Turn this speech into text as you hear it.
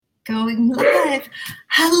Going live.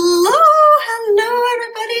 Hello,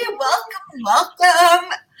 everybody.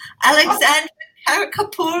 Welcome. Alexandra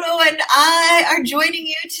Caracapuro and I are joining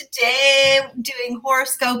you today doing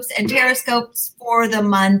horoscopes and taroscopes for the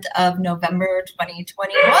month of November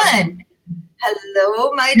 2021.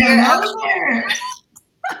 Hello, my dear Alexandra.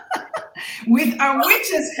 With our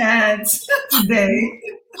witches' hats today.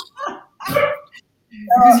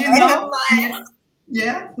 Because you know,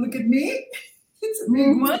 yeah, look at me. It's a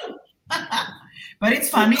big one. But it's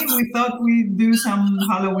funny. We thought we'd do some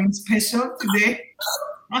Halloween special today.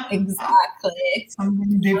 Exactly.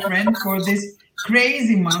 Something different for this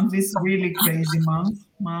crazy month, this really crazy month.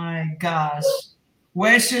 My gosh.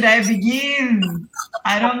 Where should I begin?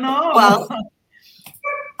 I don't know. Well,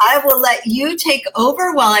 I will let you take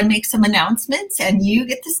over while I make some announcements and you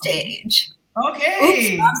get the stage.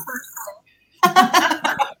 Okay.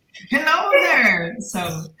 Hello there.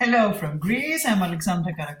 So, hello from Greece. I'm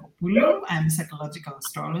Alexandra Karakopoulou. I'm a psychological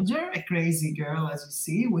astrologer, a crazy girl, as you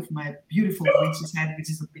see, with my beautiful witch's hat, which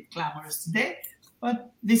is a bit glamorous today.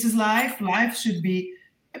 But this is life. Life should be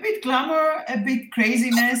a bit glamour, a bit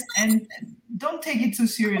craziness, and don't take it too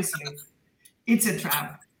seriously. It's a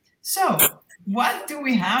trap. So, what do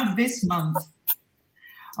we have this month?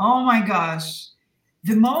 Oh my gosh.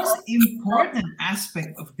 The most important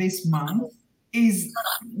aspect of this month is,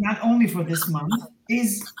 not only for this month,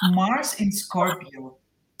 is Mars in Scorpio.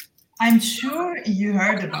 I'm sure you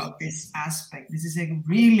heard about this aspect. This is a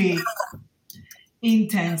really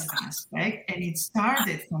intense aspect, and it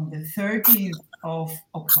started from the 13th of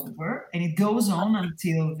October, and it goes on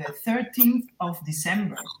until the 13th of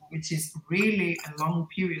December, which is really a long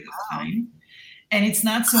period of time. And it's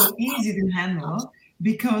not so easy to handle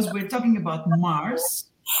because we're talking about Mars,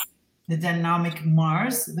 the dynamic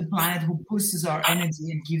Mars, the planet who pushes our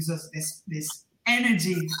energy and gives us this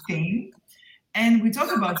energy thing. And we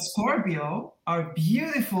talk about Scorpio, our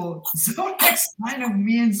beautiful zodiac sign of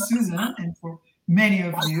me and Susan, and for many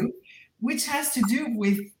of you, which has to do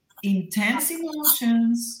with intense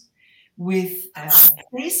emotions, with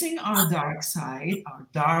facing our dark side,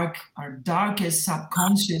 our darkest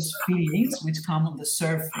subconscious feelings, which come on the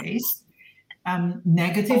surface,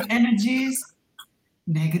 negative energies,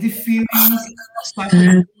 negative feelings, stuff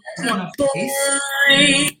you want to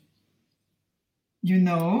face. You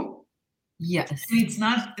know? Yes. It's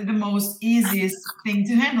not the most easiest thing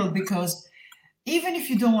to handle because even if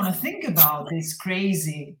you don't want to think about this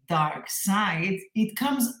crazy dark side, it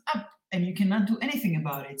comes up and you cannot do anything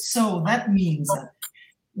about it. So that means that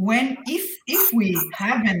if we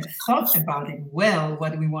haven't thought about it well,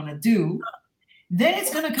 what we want to do, then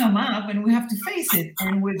it's going to come up and we have to face it.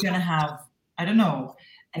 And we're going to have, I don't know,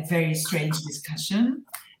 a very strange discussion,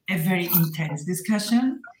 a very intense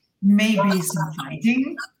discussion, maybe some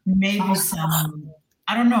fighting, maybe some,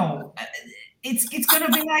 I don't know. It's going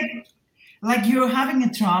to be like you're having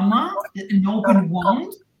a trauma, an open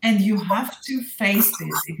wound, and you have to face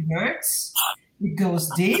this. It hurts, it goes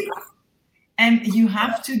deep, and you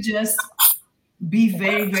have to just be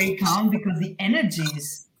very, very calm because the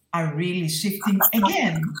energies are really shifting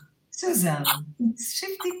again. Susan, it's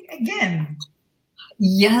shifting again.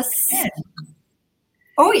 Yes. Again.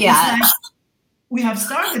 Oh, yeah. Like we have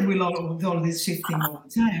started with all this shifting all the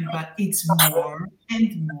time, but it's more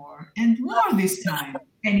and more and more this time.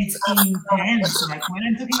 And it's intense. Like when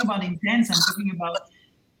I'm talking about intense, I'm talking about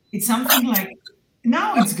it's something like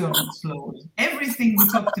now it's going to explode. Everything we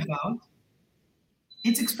talked about,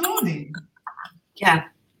 it's exploding. Yeah.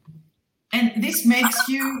 And this makes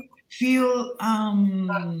you feel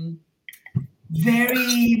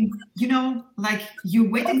very, like you're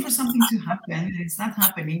waiting for something to happen and it's not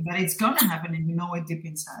happening, but it's going to happen and you know it deep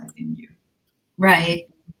inside in you. Right.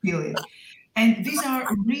 You feel it. And these are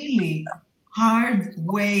really hard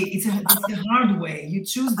way. It's the hard way. You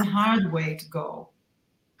choose the hard way to go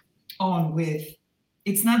on with.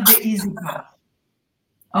 It's not the easy path.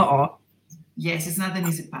 Yes, it's not an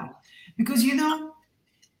easy path. Because,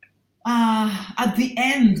 at the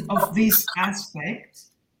end of this aspect,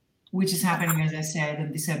 which is happening, as I said,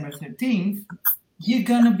 on December 13th, you're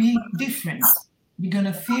going to be different. You're going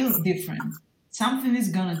to feel different. Something is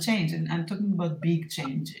going to change. And I'm talking about big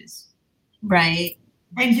changes. Right.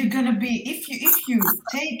 And you're going to be, if you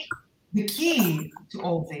take the key to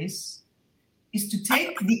all this, is to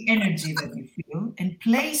take the energy that you feel and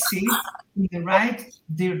place it in the right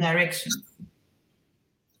direction.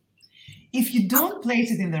 If you don't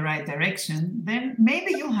place it in the right direction, then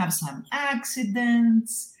maybe you'll have some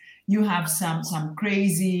accidents, you have some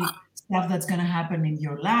crazy stuff that's going to happen in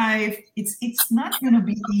your life. It's not going to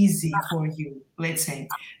be easy for you, let's say.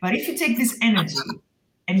 But if you take this energy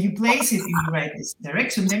and you place it in the right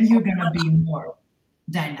direction, then you're going to be more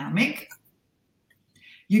dynamic.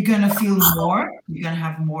 You're going to feel more. You're going to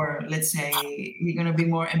have more, let's say, you're going to be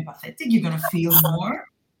more empathetic. You're going to feel more.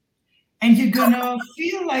 And you're going to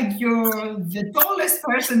feel like you're the tallest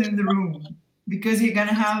person in the room because you're going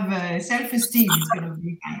to have self-esteem. It's going to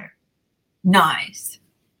be higher. Nice.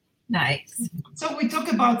 So we talk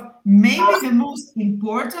about maybe one of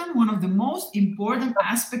the most important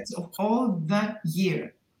aspects of all the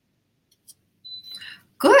year.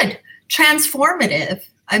 Good. Transformative.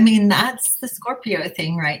 I mean, that's the Scorpio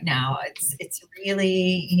thing right now. It's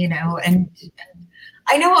really, and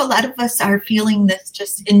I know a lot of us are feeling this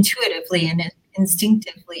just intuitively and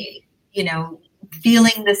instinctively,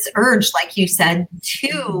 feeling this urge, like you said,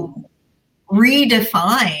 to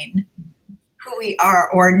redefine who we are,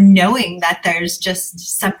 or knowing that there's just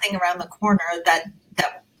something around the corner that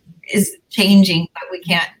is changing, but we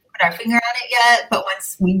can't put our finger on it yet. But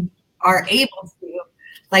once we are able to,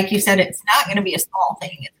 like you said, it's not going to be a small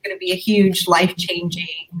thing. It's going to be a huge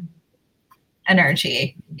life-changing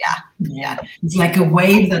energy. Yeah. It's like a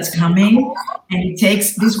wave that's coming, and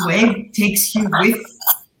this wave takes you with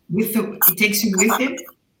it,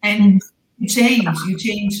 and you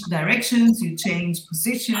change directions, you change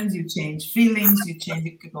positions, you change feelings, you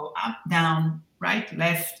could go up, down, right,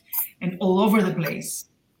 left, and all over the place.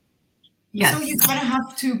 Yes. So you're going to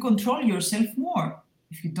have to control yourself more.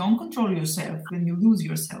 If you don't control yourself, then you lose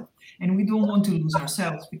yourself. And we don't want to lose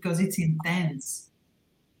ourselves because it's intense.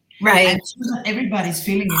 Right. And everybody's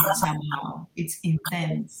feeling it somehow. It's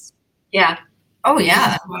intense. Yeah. Oh,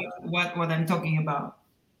 yeah. What I'm talking about.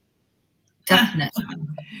 Definitely.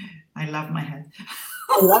 I love my hat.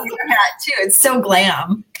 I love your hat too. It's so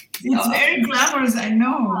glam. It's very glamorous, I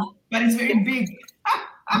know, but it's very big.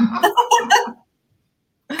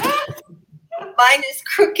 Mine is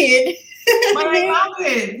crooked. But I love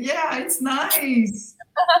it. Yeah, it's nice.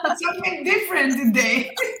 It's something different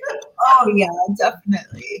today. Oh yeah,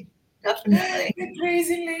 definitely. The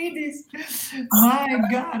crazy ladies. My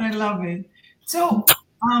God, I love it. So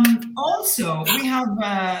also we had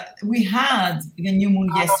the new moon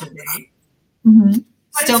yesterday. Mm-hmm.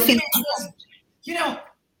 Still feeling,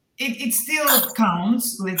 it still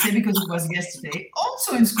counts, let's say, because it was yesterday.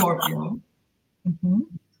 Also in Scorpio. Mm-hmm.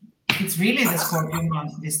 It's really the Scorpio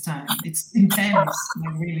month this time. It's intense,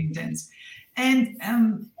 like really intense. And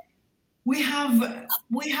we have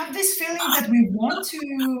this feeling that we want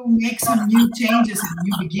to make some new changes and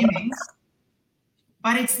new beginnings,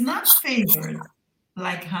 but it's not favored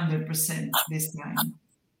like 100% this time.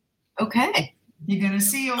 Okay. You're going to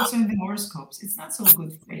see also in the horoscopes, it's not so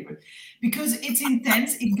good favored because it's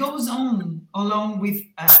intense. It goes on along with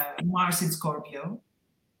Mars in Scorpio.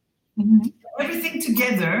 Mm-hmm. Everything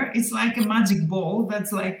together, it's like a magic ball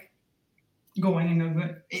that's like going in a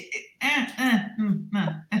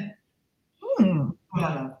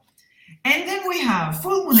And then we have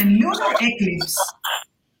full moon and lunar eclipse.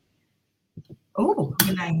 Oh,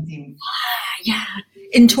 the 19th. Yeah.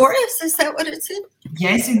 In Taurus, is that what it's in?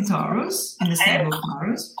 Yes, in Taurus, in the sign of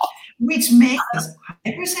Taurus, which makes us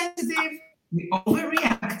hypersensitive, we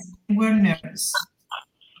overreact, and we're nervous.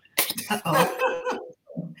 Uh-oh.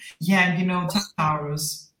 Yeah,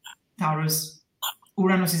 Taurus,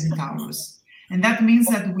 Uranus is in Taurus. And that means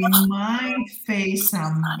that we might face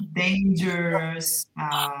some dangerous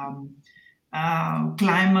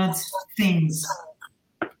climate things.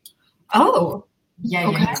 Oh. Yeah,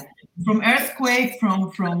 okay. Yeah. From earthquake,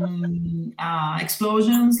 from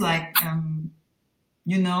explosions, like, some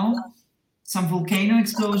volcano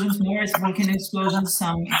explosions, more volcano explosions,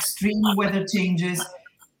 some extreme weather changes.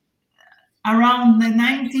 Around the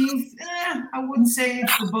 19th, I wouldn't say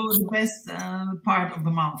it's the best part of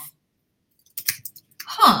the month.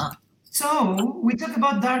 Huh. So we talk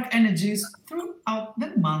about dark energies throughout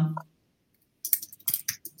the month.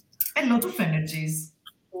 A lot of energies.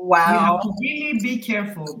 Wow. You have to really be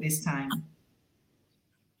careful this time.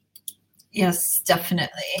 Yes,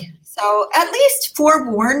 definitely. So at least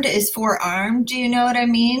forewarned is forearmed. Do you know what I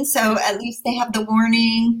mean? So at least they have the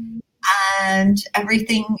warning and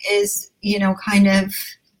everything is, kind of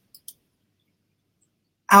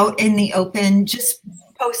out in the open, just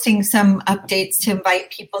posting some updates to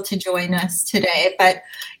invite people to join us today. But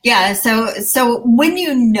yeah, so when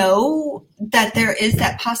you know that there is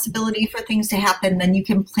that possibility for things to happen, then you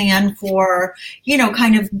can plan for,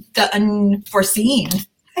 kind of the unforeseen.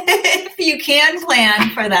 If you can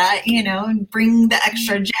plan for that, bring the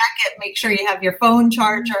extra jacket, make sure you have your phone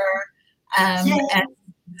charger, and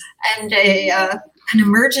an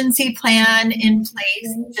emergency plan in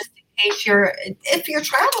place just in case if you're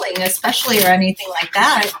traveling, especially, or anything like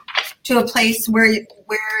that, to a place where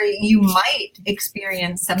you might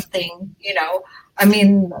experience something, I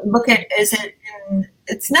mean, look at,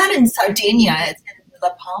 it's not in Sardinia, it's in La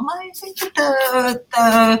Palma, I think, that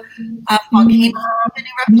the volcano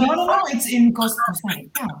No, it's in Costa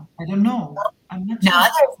Rica. I don't know. I'm not sure. No,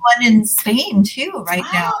 there's one in Spain too right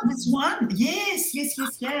now. This one.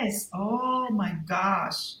 Yes. Oh my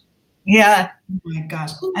gosh. Yeah. Oh my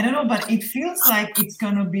gosh. I don't know, but it feels like it's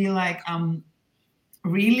gonna be like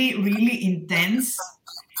really, really intense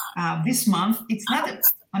this month. It's not.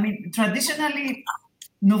 I mean, traditionally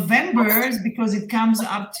November is because it comes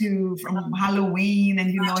up from Halloween, and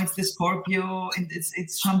it's the Scorpio, and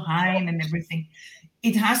it's Samhain and everything.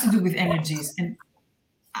 It has to do with energies, and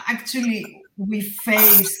actually we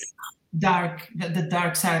face the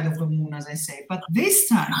dark side of the moon, as I say. But this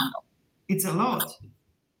time it's a lot.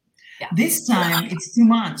 Yeah. This time it's too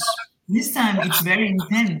much. This time it's very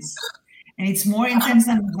intense, and it's more intense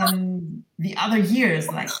than the other years,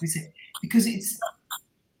 like we say, because it's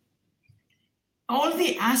all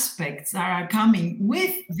the aspects that are coming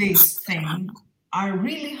with this thing are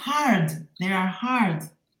really hard. There are hard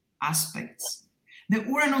aspects. The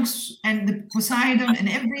Uranus and the Poseidon and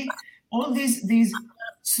all these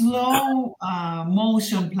slow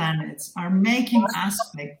motion planets are making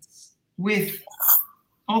aspects with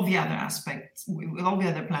all the other aspects, with all the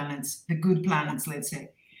other planets, the good planets, let's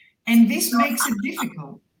say. And this makes it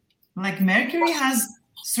difficult. Like Mercury has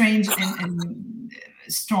strange and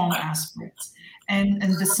strong aspects. And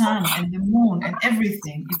the sun and the moon and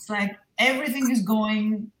everything. It's like everything is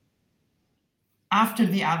going after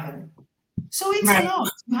the other. So it's a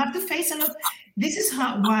lot. You have to face a lot. This is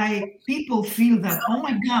why people feel that, oh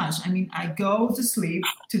my gosh, I mean, I go to sleep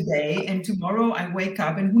today and tomorrow I wake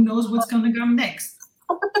up and who knows what's going to come next.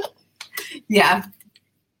 Yeah,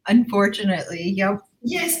 unfortunately. Yep.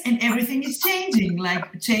 Yes, and everything is changing, like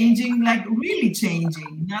really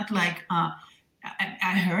changing, not like...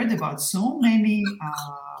 I heard about so many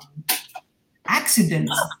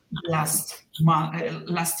accidents last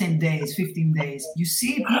 10 days, 15 days. You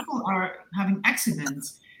see people are having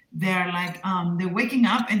accidents. They're like, they're waking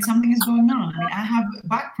up and something is going on. I mean, I have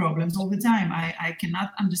back problems all the time. I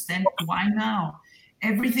cannot understand why now.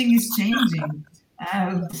 Everything is changing.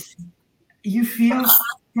 You feel,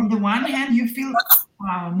 from the one hand, you feel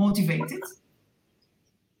motivated.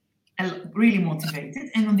 Really motivated,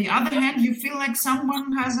 and on the other hand you feel like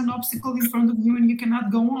someone has an obstacle in front of you and you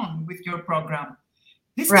cannot go on with your program.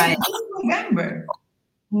 This is November.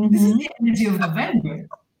 Mm-hmm. This is the energy of November.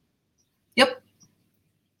 Yep.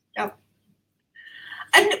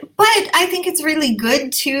 But I think it's really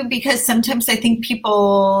good too, because sometimes I think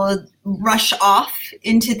people rush off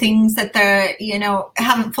into things that they're,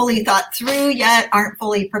 haven't fully thought through yet, aren't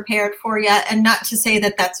fully prepared for yet. And not to say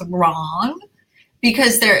that that's wrong,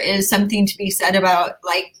 because there is something to be said about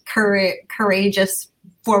like courageous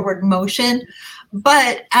forward motion.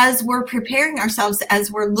 But as we're preparing ourselves,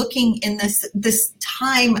 as we're looking in this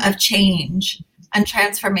time of change and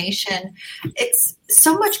transformation, it's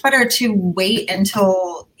so much better to wait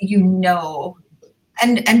until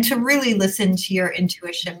and to really listen to your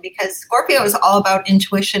intuition, because Scorpio is all about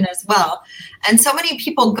intuition as well. And so many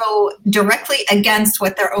people go directly against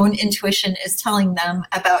what their own intuition is telling them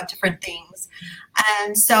about different things.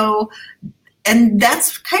 And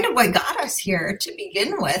that's kind of what got us here to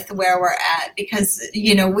begin with, where we're at, because,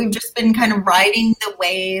 we've just been kind of riding the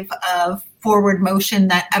wave of forward motion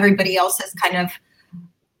that everybody else has kind of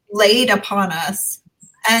laid upon us.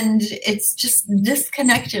 And it's just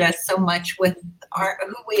disconnected us so much with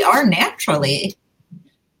who we are naturally.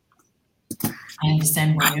 I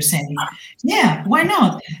understand what you're saying. Yeah, why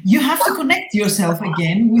not? You have to connect yourself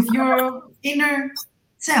again with your inner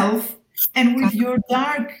self and with your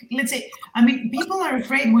dark, let's say, I mean, people are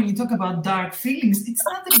afraid when you talk about dark feelings. It's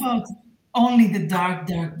not about only the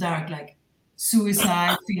dark, like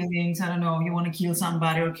suicide feelings. I don't know, you want to kill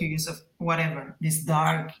somebody or kill yourself, whatever, this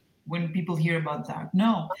dark, when people hear about dark.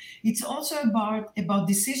 No, it's also about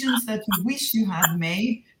decisions that you wish you had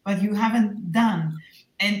made, but you haven't done.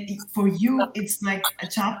 And for you, it's like a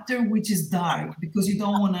chapter which is dark because you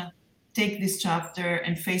don't want to take this chapter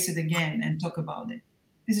and face it again and talk about it.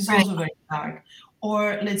 This is also very dark.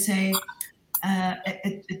 Or let's say a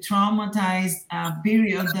traumatized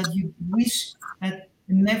period that you wish that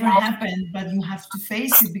never happened, but you have to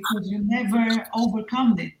face it because you never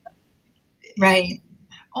overcome it. Right.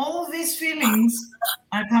 All these feelings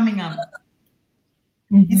are coming up.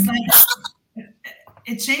 Mm-hmm. It's like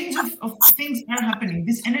a change of things are happening.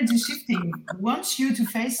 This energy shifting wants you to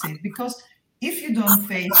face it because if you don't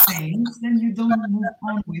face things, then you don't move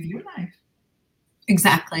on with your life.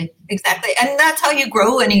 Exactly. And that's how you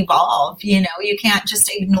grow and evolve. You can't just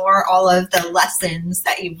ignore all of the lessons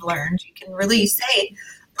that you've learned. You can really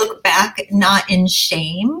look back, not in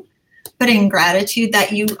shame, but in gratitude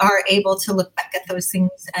that you are able to look back at those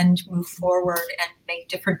things and move forward and make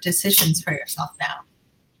different decisions for yourself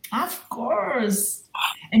now. Of course.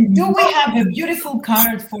 And do we have a beautiful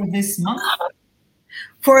card for this month?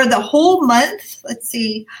 For the whole month, let's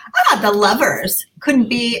see. The Lovers. Couldn't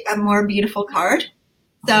be a more beautiful card.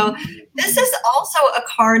 So this is also a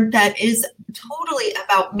card that is totally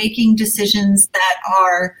about making decisions that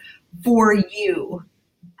are for you,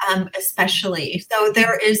 especially. So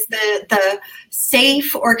there is the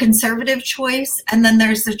safe or conservative choice, and then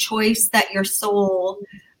there's the choice that your soul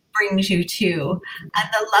brings you to. And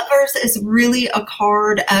the Lovers is really a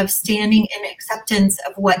card of standing in acceptance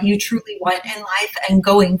of what you truly want in life and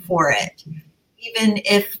going for it. Even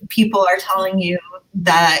if people are telling you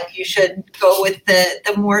that you should go with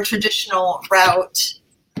the more traditional route.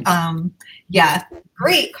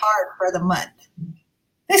 Great card for the month.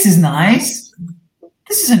 This is nice.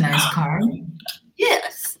 This is a nice card.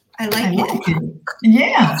 Yes, I like it.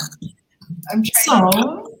 Yeah.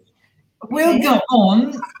 So we'll go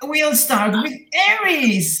on. We'll start with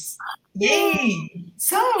Aries. Yay.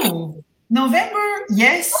 So November,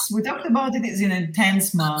 yes, we talked about it, is an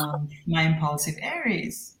intense month, my impulsive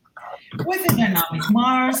Aries. With the dynamic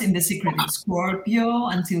Mars in the secretive Scorpio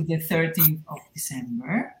until the 13th of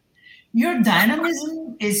December, your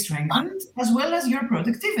dynamism is strengthened as well as your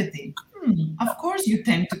productivity. Of course, you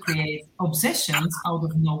tend to create obsessions out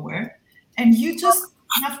of nowhere, and you just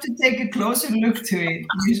have to take a closer look to it.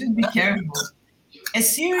 You should be careful. A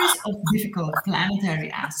series of difficult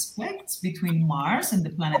planetary aspects between Mars and the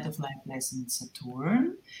planet of life lesson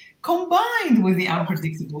Saturn, combined with the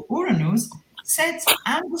unpredictable Uranus, sets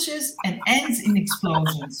ambushes and ends in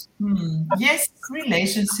explosions. Yes,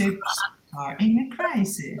 relationships are in a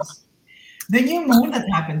crisis. The new moon that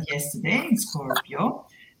happened yesterday in Scorpio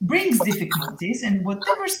brings difficulties, and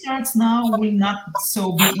whatever starts now will not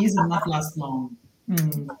so be easy and not last long.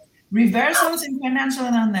 Reversals in financial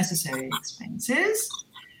and unnecessary expenses.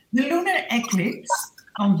 The lunar eclipse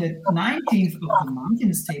on the 19th of the month in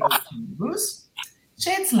the stable Taurus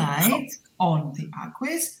sheds light on the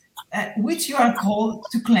Aquis, which you are called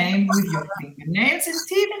to claim with your fingernails and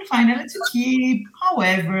teeth and finally to keep.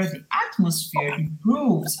 However, the atmosphere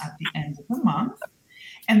improves at the end of the month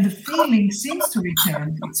and the feeling seems to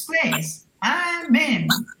return to its place. Amen.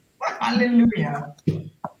 Hallelujah.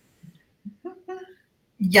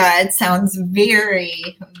 Yeah, it sounds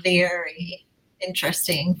very, very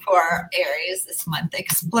interesting for Aries this month.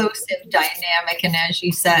 Explosive, dynamic, and as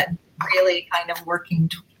you said, really kind of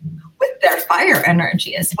working with their fire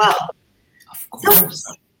energy as well. Of course.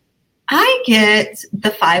 So I get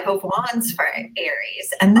the Five of Wands for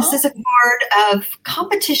Aries, and this is a card of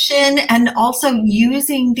competition and also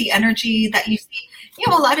using the energy that you see.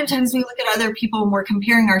 A lot of times we look at other people and we're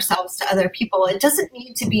comparing ourselves to other people. It doesn't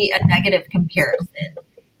need to be a negative comparison.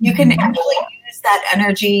 You can actually use that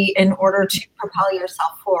energy in order to propel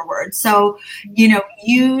yourself forward. So,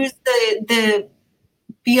 use the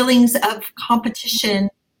feelings of competition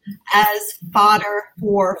as fodder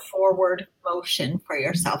for forward motion for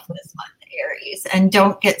yourself this month, Aries. And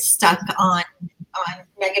don't get stuck on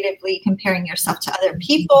negatively comparing yourself to other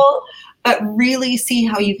people, but really see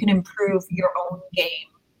how you can improve your own game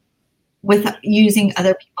with using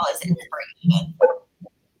other people as inspiration.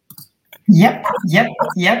 Yep.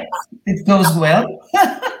 It goes well,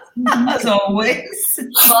 as always.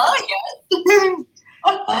 Well, yes.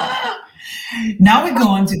 Now we go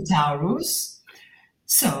on to Taurus.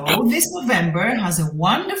 So this November has a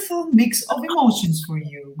wonderful mix of emotions for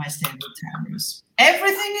you, my stable Taurus.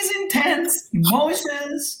 Everything is intense,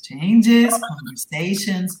 emotions, changes,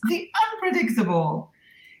 conversations, the unpredictable.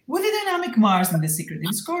 With the dynamic Mars in the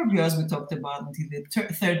secretive Scorpio, as we talked about until the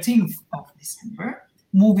 13th of December,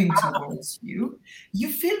 moving towards you, you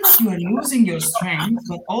feel that you are losing your strength,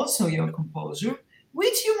 but also your composure,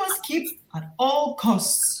 which you must keep at all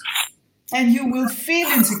costs. And you will feel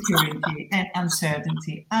insecurity and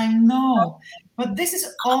uncertainty. I know, but this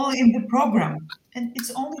is all in the program, and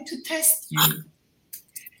it's only to test you.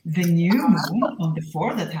 The new moon on the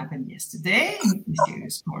 4th that happened yesterday in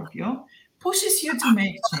Mysterious Scorpio pushes you to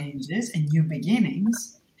make changes and new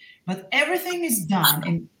beginnings, but everything is done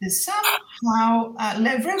in the somehow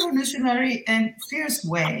revolutionary and fierce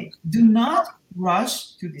way. Do not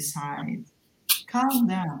rush to decide. Calm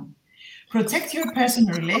down. Protect your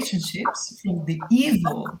personal relationships from the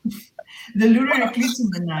evil. The lunar eclipse on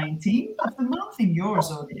the 19th of the month in your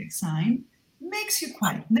zodiac sign makes you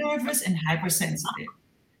quite nervous and hypersensitive.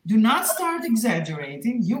 Do not start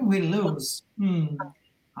exaggerating, you will lose.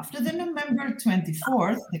 After the November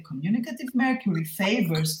 24th, the communicative Mercury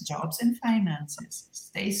favors jobs and finances.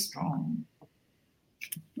 Stay strong.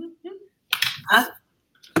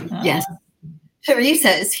 Yes. Teresa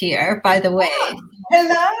is here, by the way.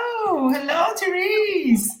 Hello,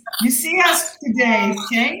 Therese. You see us today.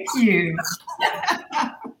 Thank you.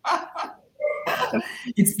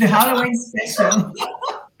 It's the Halloween special.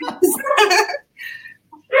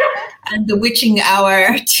 And the witching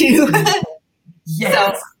hour, too. Yes.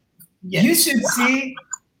 So, yes. You should see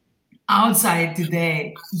outside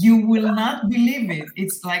today. You will not believe it.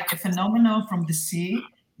 It's like a phenomenon from the sea,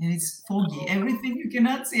 and it's foggy. Everything, you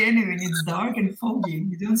cannot see anything. It's dark and foggy.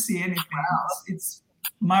 You don't see anything. It's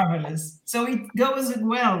marvelous. So it goes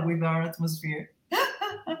well with our atmosphere.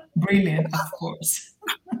 Brilliant, of course.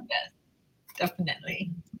 Yes,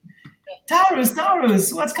 definitely.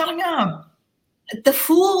 Taurus, what's coming up? The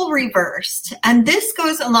Fool reversed. And this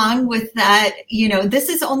goes along with that, this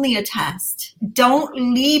is only a test.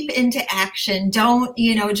 Don't leap into action. Don't,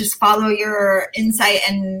 just follow your insight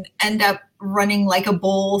and end up running like a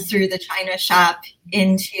bull through the china shop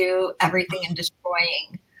into everything and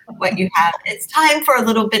destroying what you have. It's time for a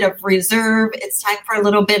little bit of reserve. It's time for a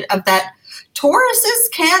little bit of that.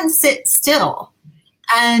 Tauruses can sit still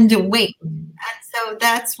and wait. And so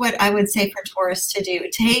that's what I would say for Taurus to do.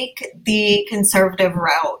 Take the conservative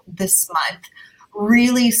route this month.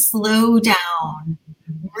 Really slow down.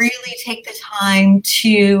 Really take the time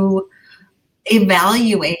to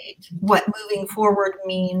evaluate what moving forward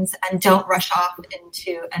means and don't rush off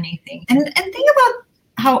into anything. And think about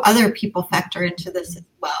how other people factor into this as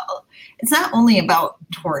well. It's not only about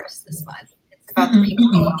Taurus this month. It's about the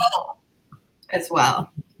people you know as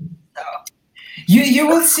well. So you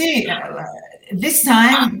will see this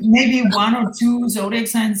time maybe one or two zodiac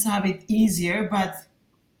signs have it easier, but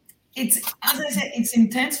it's, as I said, it's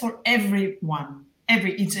intense for everyone,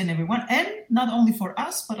 each and every one, and not only for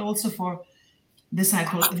us, but also for the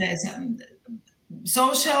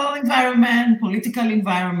social environment, political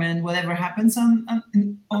environment, whatever happens on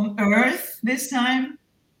Earth this time.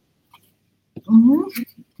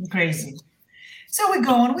 Crazy. So we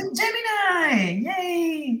go on with Gemini.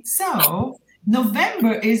 Yay! So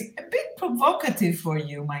November is a bit provocative for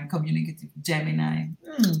you, my communicative Gemini.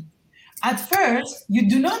 At first, you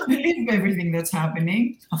do not believe everything that's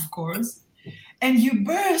happening, of course, and you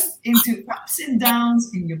burst into ups and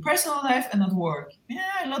downs in your personal life and at work.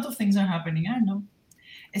 Yeah, a lot of things are happening, I know.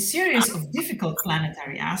 A series of difficult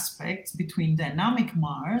planetary aspects between dynamic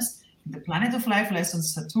Mars and the planet of life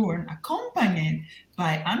lessons Saturn, accompanied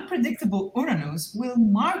by unpredictable Uranus, will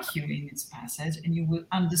mark you in its passage, and you will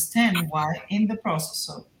understand why in the process.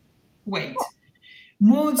 So, wait.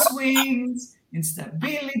 Mood swings,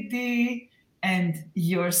 instability, and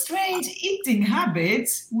your strange eating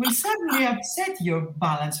habits will suddenly upset your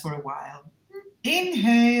balance for a while.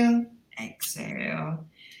 Inhale, exhale.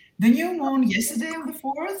 The new moon yesterday on the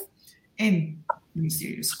 4th in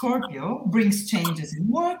Scorpio brings changes in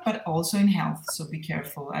work, but also in health. So be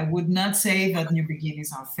careful. I would not say that new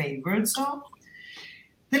beginnings are favored. So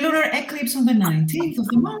the lunar eclipse on the 19th of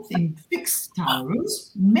the month in fixed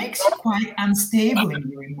Taurus makes you quite unstable in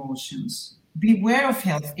your emotions. Beware of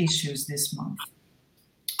health issues this month.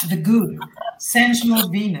 The good, sensual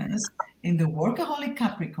Venus in the workaholic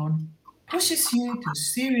Capricorn pushes you to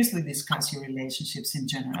seriously discuss your relationships in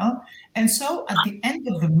general. And so at the end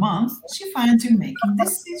of the month, she finds you making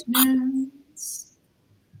decisions.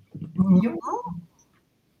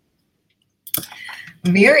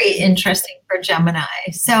 Very interesting for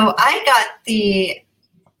Gemini. So I got the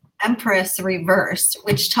Empress reversed,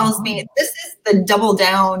 which tells me this is the double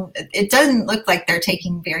down. It doesn't look like they're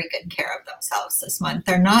taking very good care of themselves this month.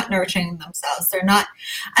 They're not nurturing themselves. They're not.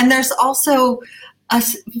 And there's also a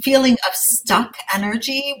feeling of stuck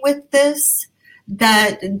energy with this,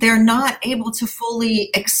 that they're not able to fully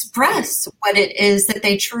express what it is that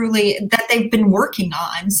they've been working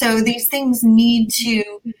on. So these things need to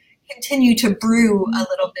continue to brew a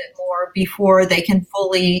little bit more before they can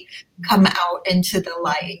fully come out into the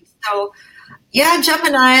light. So yeah,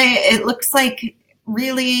 Gemini, it looks like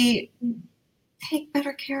really take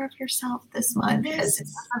better care of yourself this month, because it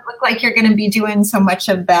doesn't look like you're going to be doing so much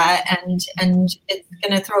of that, and it's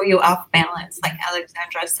going to throw you off balance, like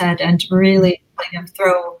Alexandra said, and really kind of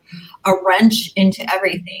throw a wrench into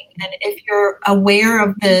everything. And if you're aware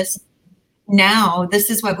of this now, this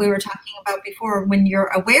is what we were talking about before. When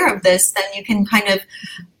you're aware of this, then you can kind of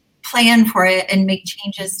plan for it and make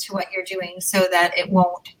changes to what you're doing so that it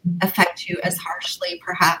won't affect you as harshly,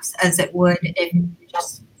 perhaps, as it would if you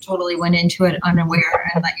just totally went into it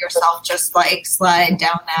unaware and let yourself just like slide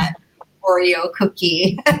down that Oreo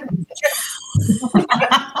cookie.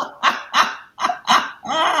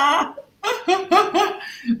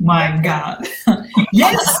 My God.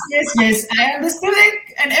 Yes. I understood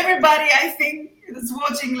it. And everybody, I think, that's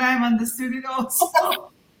watching live understood it also.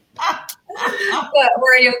 The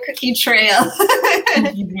Oreo cookie trail.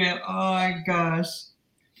 Oh my gosh.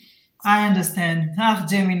 I understand.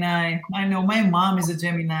 Gemini. I know my mom is a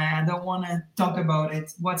Gemini. I don't want to talk about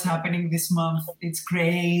it. What's happening this month? It's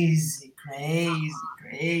crazy.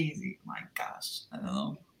 My gosh. I don't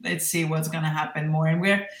know. Let's see what's going to happen more. And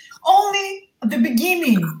we're only at the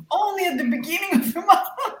beginning of the month.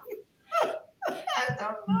 I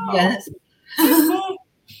don't know. Yes.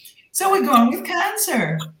 So we're going with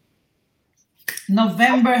Cancer.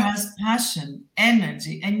 November has passion,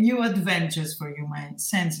 energy, and new adventures for you, my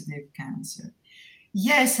sensitive Cancer.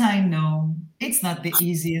 Yes, I know it's not the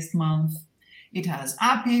easiest month. It has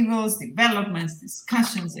upheavals, developments,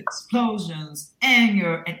 discussions, explosions,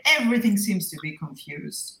 anger, and everything seems to be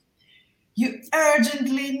confused. You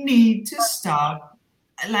urgently need to stop,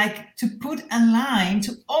 like to put a line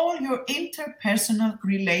to all your interpersonal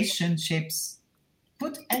relationships.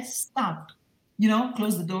 Put a stop.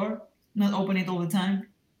 Close the door. Not open it all the time.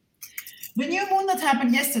 The new moon that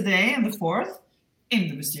happened yesterday on the 4th in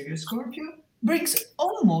the mysterious Scorpio brings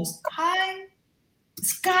almost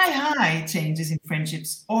sky high changes in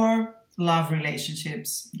friendships or love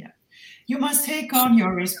relationships. Yeah. You must take on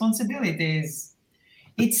your responsibilities.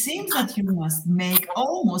 It seems that you must make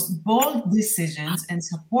almost bold decisions and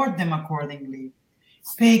support them accordingly.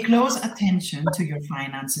 Pay close attention to your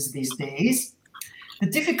finances these days. The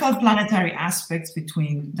difficult planetary aspects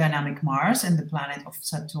between dynamic Mars and the planet of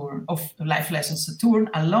Saturn, of life lesson Saturn,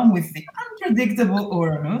 along with the unpredictable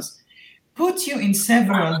Uranus, put you in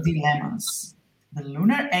several dilemmas. The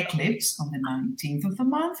lunar eclipse on the 19th of the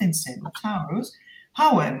month instead of Taurus,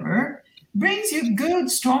 however, brings you good,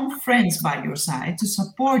 strong friends by your side to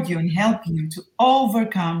support you and help you to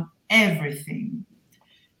overcome everything.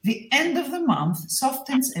 The end of the month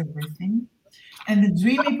softens everything, and the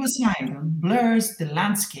dreamy Poseidon blurs the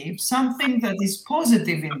landscape, something that is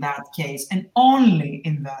positive in that case, and only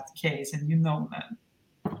in that case, and you know that.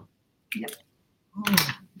 Yep.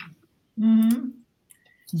 Mm-hmm.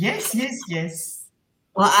 Yes.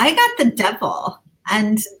 Well, I got the Devil,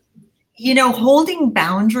 and holding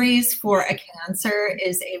boundaries for a Cancer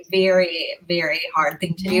is a very, very hard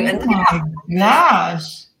thing to do. Oh and my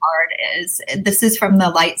gosh. Hard is. This is from the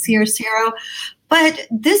Light Seer Tarot. But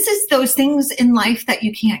this is those things in life that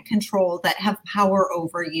you can't control, that have power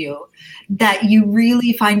over you, that you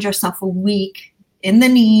really find yourself weak in the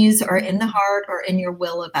knees or in the heart or in your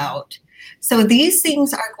will about. So these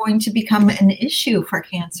things are going to become an issue for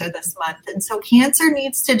Cancer this month. And so Cancer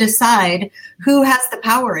needs to decide who has the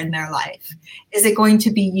power in their life. Is it going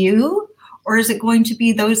to be you, or is it going to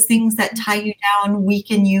be those things that tie you down,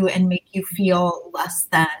 weaken you, and make you feel less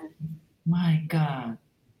than? My God.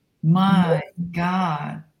 My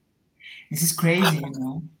God. This is crazy,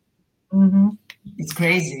 Mm-hmm. It's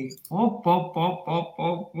crazy.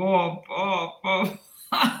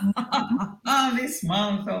 This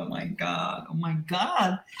month, oh my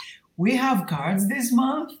God. We have cards this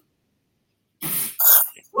month.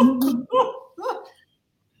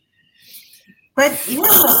 But like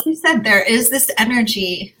you said, there is this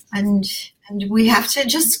energy, and we have to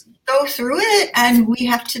just go through it, and we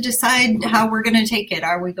have to decide how we're going to take it.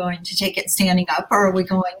 Are we going to take it standing up, or are we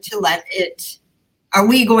going to mold it, or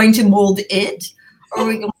are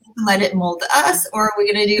we going to let it mold us, or are we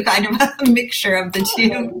going to do kind of a mixture of the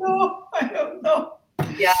two? I don't know.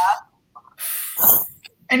 Yeah.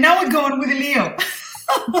 And now we're going with Leo.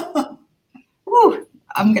 Woo,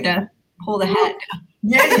 I'm going to pull the hat down.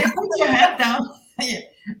 Yeah, put your hat down.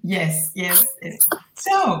 Yes.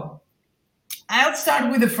 So, I'll start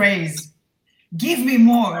with a phrase. Give me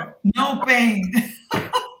more, no pain.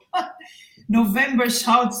 November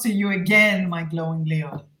shouts to you again, my glowing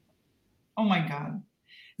Leo. Oh my God.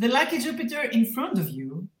 The lucky Jupiter in front of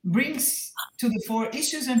you brings to the fore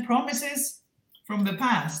issues and promises from the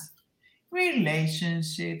past.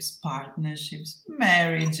 Relationships, partnerships,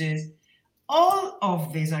 marriages. All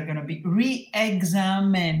of these are going to be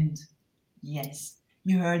re-examined. Yes,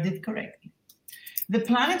 you heard it correctly. The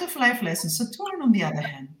planet of life lessons, Saturn, on the other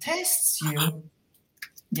hand, tests you.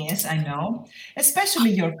 Yes, I know.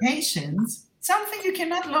 Especially your patience, something you can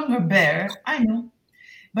no longer bear, I know.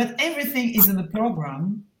 But everything is in the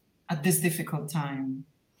program at this difficult time.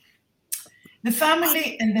 The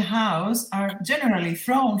family and the house are generally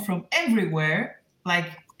thrown from everywhere, like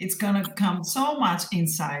it's going to come so much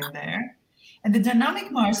inside there. And the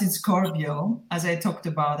dynamic Mars in Scorpio, as I talked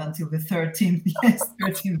about until the 13th, yes,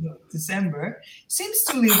 13th of December, seems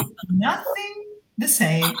to leave nothing the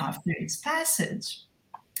same after its passage.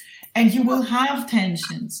 And you will have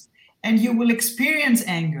tensions, and you will experience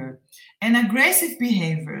anger and aggressive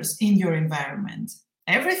behaviors in your environment.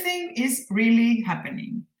 Everything is really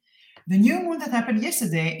happening. The new moon that happened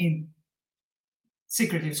yesterday in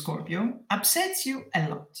Secretive Scorpio upsets you a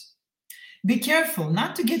lot. Be careful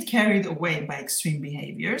not to get carried away by extreme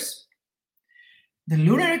behaviors. The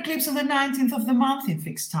lunar eclipse on the 19th of the month in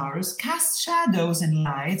fixed Taurus casts shadows and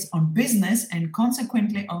lights on business and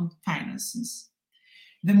consequently on finances.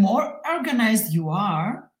 The more organized you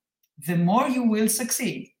are, the more you will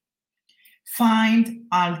succeed. Find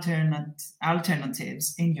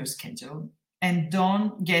alternatives in your schedule and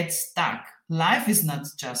don't get stuck. Life is not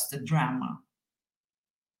just a drama.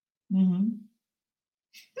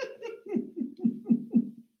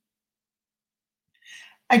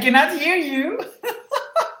 I cannot hear you.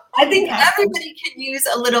 I think everybody can use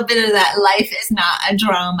a little bit of that. Life is not a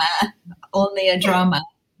drama, only a drama.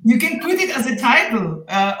 You can put it as a title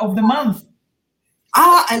of the month.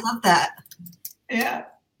 Ah, I love that. Yeah.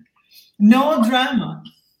 No drama.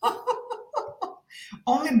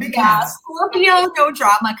 Only big hands. Scorpio, no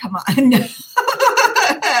drama. Come on.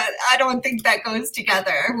 I don't think that goes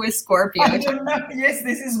together with Scorpio. I don't know. Yes,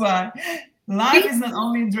 this is why. Life is not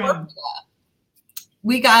only drama.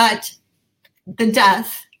 We got the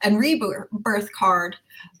death and rebirth card,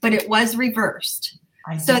 but it was reversed.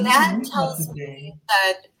 So that tells me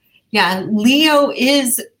that, Leo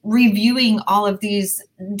is reviewing all of these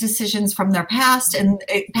decisions from their past and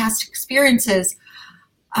past experiences.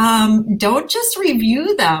 Don't just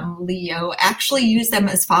review them, Leo. Actually use them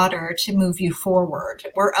as fodder to move you forward,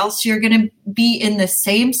 or else you're going to be in the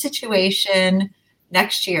same situation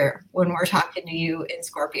next year when we're talking to you in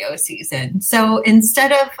Scorpio season. So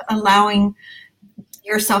instead of allowing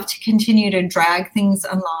yourself to continue to drag things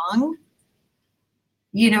along,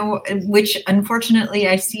 which unfortunately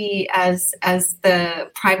I see as the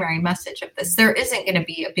primary message of this, there isn't going to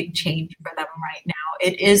be a big change for them right now.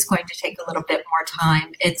 It is going to take a little bit more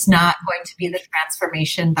time. It's not going to be the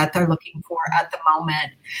transformation that they're looking for at the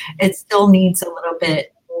moment. It still needs a little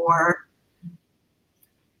bit more.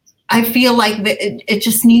 I feel like it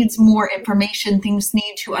just needs more information. Things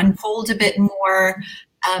need to unfold a bit more.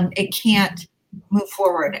 It can't move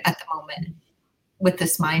forward at the moment with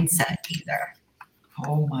this mindset either.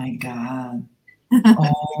 Oh my God.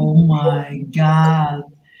 Oh my God.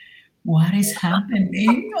 What is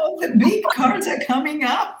happening? All the big cards are coming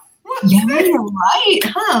up. Yeah, you're right,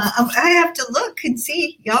 huh? I have to look and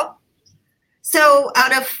see. Yep. So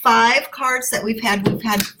out of 5 cards that we've had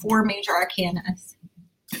 4 major arcanas.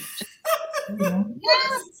 Yes.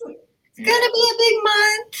 It's gonna be a big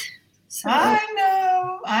month. So. I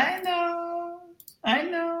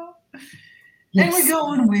know. Yes. And we're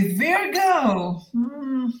going with Virgo.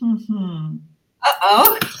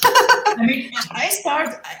 Uh-oh. I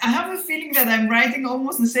have a feeling that I'm writing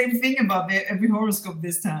almost the same thing about every horoscope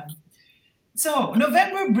this time. So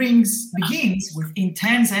November begins with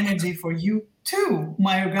intense energy for you too,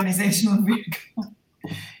 my organizational Virgo.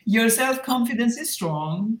 Your self-confidence is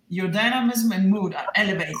strong, your dynamism and mood are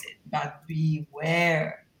elevated, but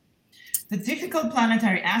beware. The difficult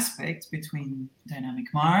planetary aspects between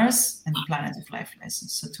dynamic Mars and the planet of life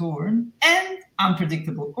lessons Saturn and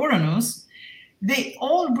unpredictable Uranus, they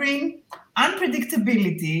all bring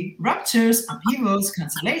unpredictability, ruptures, upheavals,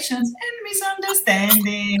 cancellations, and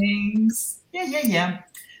misunderstandings. Yeah.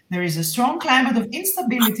 There is a strong climate of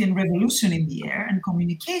instability and revolution in the air, and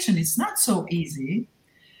communication is not so easy,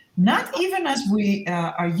 not even as we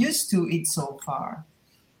are used to it so far.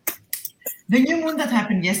 The new moon that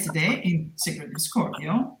happened yesterday in Secretive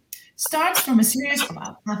Scorpio starts from a series of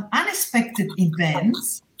unexpected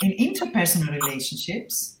events in interpersonal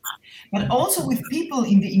relationships, but also with people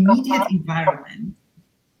in the immediate environment.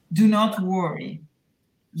 Do not worry.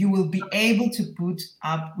 You will be able to put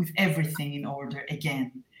up with everything in order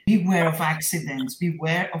again. Beware of accidents.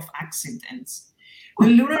 Beware of accidents. The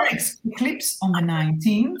lunar eclipse on the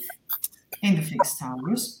 19th in the fixed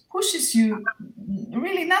Taurus pushes you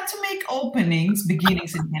really not to make openings,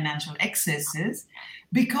 beginnings, and financial excesses,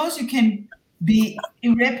 because you can be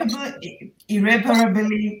irreparably,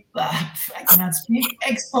 I cannot speak,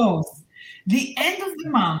 exposed. The end of the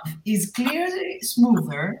month is clearly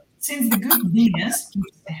smoother since the good Venus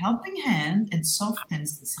gives a helping hand and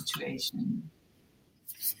softens the situation.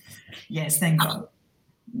 Yes, thank God.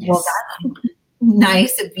 Yes. Well, that's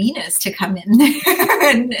nice of Venus to come in there.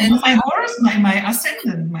 and my horse, my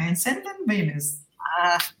ascendant Venus.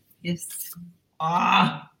 Yes.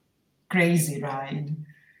 crazy ride.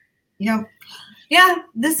 Yep. Yeah,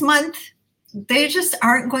 this month they just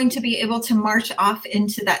aren't going to be able to march off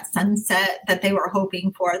into that sunset that they were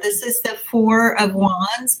hoping for. This is the Four of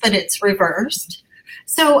Wands, but it's reversed.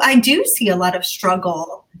 So I do see a lot of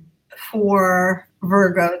struggle for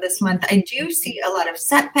Virgo this month. I do see a lot of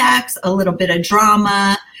setbacks, a little bit of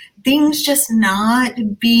drama, things just not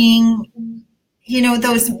being,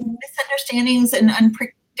 those misunderstandings and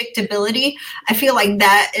unpredictability. I feel like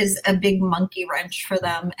that is a big monkey wrench for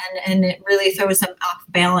them, and it really throws them off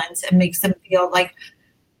balance and makes them feel like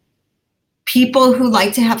people who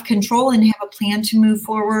like to have control and have a plan to move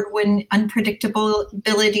forward. When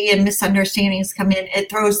unpredictability and misunderstandings come in, it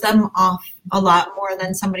throws them off a lot more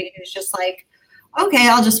than somebody who's just like, okay,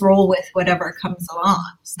 I'll just roll with whatever comes along.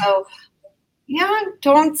 So yeah,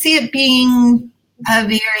 don't see it being a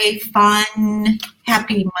very fun,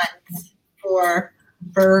 happy month for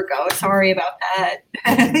Virgo. Sorry about that.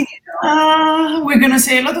 We're going to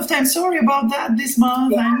say a lot of times sorry about that this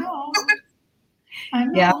month. Yeah. I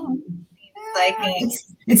know. Yeah.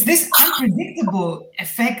 It's this unpredictable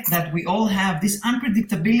effect that we all have, this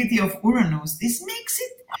unpredictability of Uranus. This makes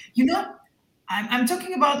it, I'm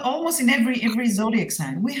talking about almost in every zodiac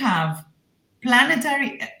sign. We have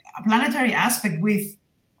planetary aspect with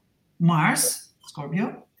Mars,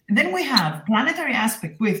 Scorpio, and then we have planetary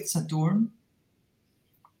aspect with Saturn,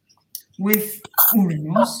 with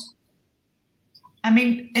Uranus,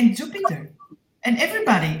 and Jupiter. And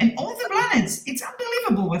everybody, and all the planets. It's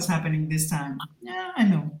unbelievable what's happening this time. Yeah, I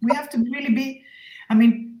know. We have to really be,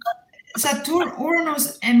 Saturn,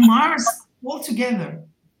 Uranus, and Mars all together.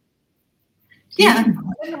 Yeah. I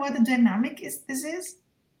don't know what the dynamic this is.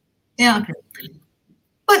 Yeah.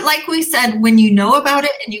 But like we said, when you know about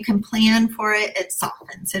it and you can plan for it, it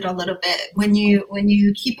softens it a little bit. When you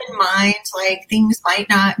keep in mind, like, things might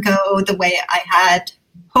not go the way I had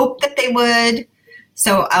hoped that they would.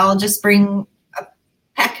 So I'll just bring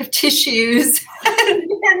pack of tissues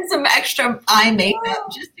and some extra eye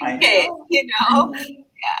makeup just in case, Yeah.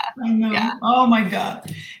 I know. Yeah. Oh my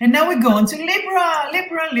God. And now we go on to Libra.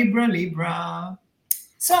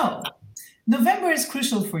 So November is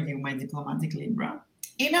crucial for you, my diplomatic Libra.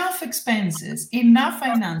 Enough expenses, enough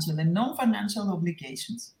financial and non-financial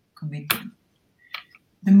obligations, commitment.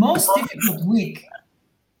 The most difficult week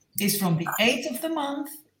is from the 8th of the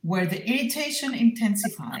month, where the irritation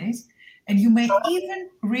intensifies, and you may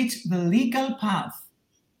even reach the legal path.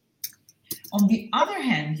 On the other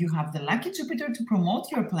hand, you have the lucky Jupiter to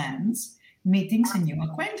promote your plans, meetings, and new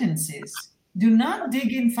acquaintances. Do not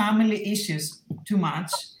dig in family issues too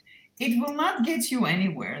much. It will not get you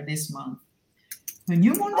anywhere this month. The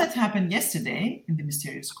new moon that happened yesterday in the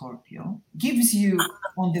mysterious Scorpio gives you,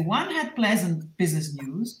 on the one hand, pleasant business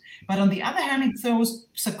news, but on the other hand, it throws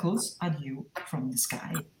obstacles at you from the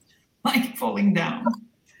sky, like falling down.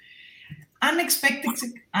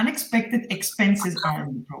 Unexpected expenses are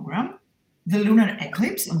in the program. The lunar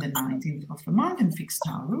eclipse on the 19th of the month in fixed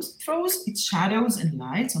Taurus throws its shadows and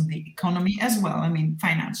lights on the economy as well.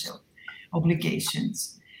 Financial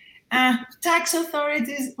obligations. Tax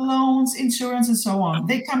authorities, loans, insurance, and so on.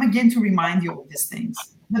 They come again to remind you of these things.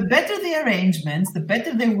 The better the arrangements, the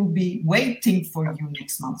better they will be waiting for you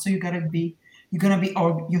next month. So you have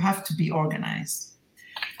to be organized.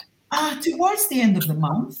 Towards the end of the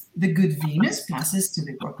month, the good Venus passes to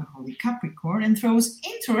the workaholic Capricorn and throws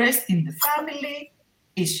interest in the family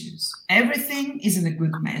issues. Everything is in a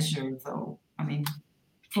good measure, though.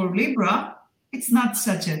 For Libra, it's not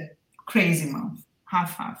such a crazy month.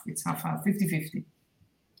 Half-half. It's half-half, 50-50.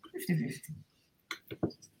 50-50.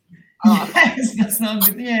 Yes, that's not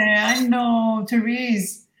good. Yeah, I know,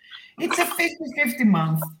 Therese. It's a 50-50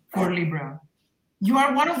 month for Libra. You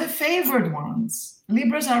are one of the favored ones.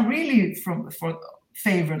 Libras are really for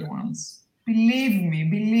favored ones. Believe me,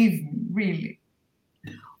 really.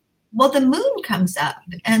 Well, the moon comes up,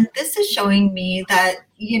 and this is showing me that,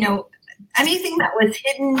 anything that was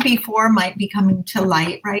hidden before might be coming to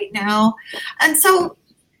light right now. And so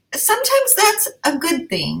sometimes that's a good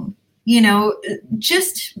thing.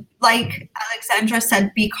 Just like Alexandra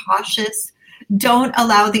said, be cautious. Don't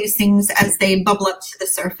allow these things as they bubble up to the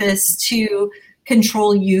surface to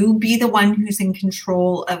control you. Be the one who's in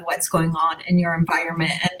control of what's going on in your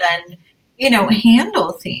environment, and then,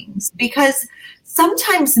 handle things, because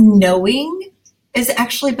sometimes knowing is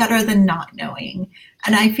actually better than not knowing.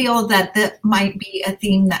 And I feel that that might be a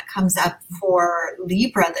theme that comes up for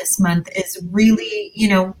Libra this month, is really,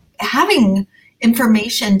 having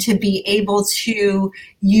information to be able to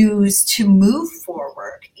use to move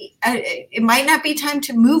forward. It might not be time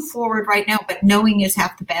to move forward right now, but knowing is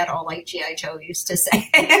half the battle, like G.I. Joe used to say.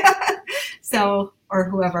 So, or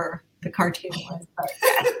whoever the cartoon was. But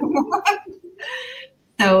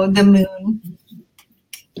so the moon.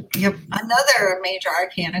 Yep, another major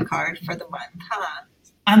arcana card for the month, huh?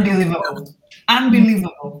 Unbelievable.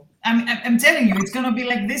 Unbelievable. I'm telling you, it's going to be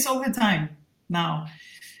like this all the time now.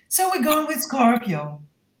 So we're going with Scorpio.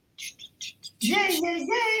 Yay, yay,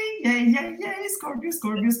 yay, yay, yay, yay. Scorpio,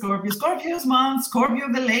 Scorpio, Scorpio. Scorpio's month.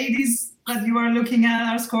 Scorpio, the ladies that you are looking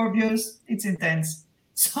at are Scorpios. It's intense.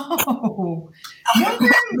 So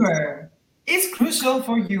November is crucial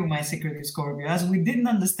for you, my secretive Scorpio, as we didn't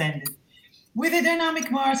understand it. With a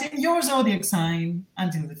dynamic Mars in your zodiac sign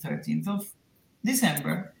until the 13th of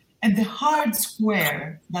December, and the hard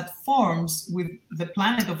square that forms with the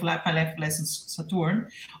planet of life lessons Saturn,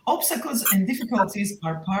 obstacles and difficulties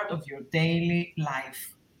are part of your daily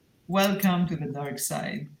life. Welcome to the dark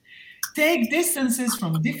side. Take distances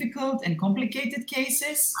from difficult and complicated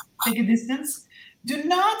cases. Take a distance. Do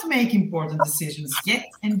not make important decisions yet,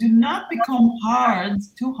 and do not become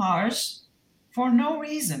too harsh for no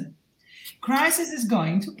reason. Crisis is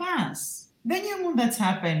going to pass. The new moon that's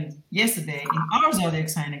happened yesterday in our zodiac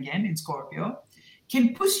sign again, in Scorpio,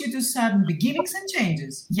 can push you to sudden beginnings and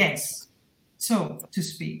changes. Yes, so to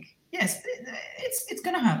speak. Yes, it's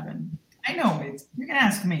going to happen. I know it. You can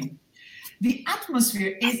ask me. The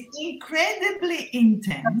atmosphere is incredibly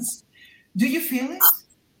intense. Do you feel it?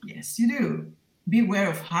 Yes, you do. Beware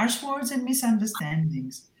of harsh words and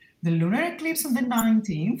misunderstandings. The lunar eclipse on the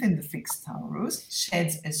 19th in the fixed Taurus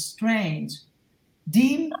sheds a strange,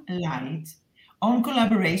 dim light on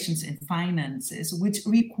collaborations and finances, which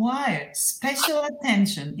require special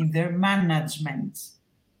attention in their management.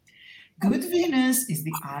 Good Venus is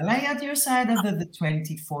the ally at your side after the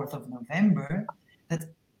 24th of November,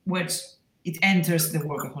 which it enters the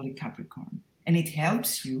workaholic Capricorn, and it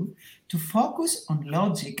helps you to focus on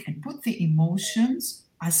logic and put the emotions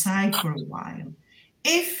aside for a while,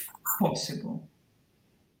 if possible.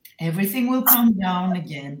 Everything will come down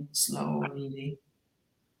again slowly.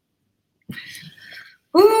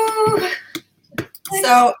 Ooh.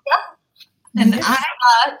 So, and I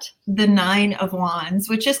got the 9 of Wands,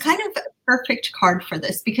 which is kind of a perfect card for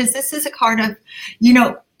this, because this is a card of,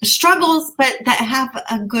 struggles, but that have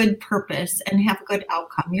a good purpose and have a good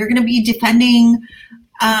outcome. You're going to be defending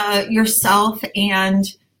yourself, and,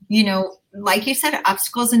 like you said,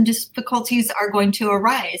 obstacles and difficulties are going to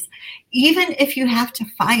arise. Even if you have to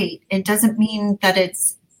fight, it doesn't mean that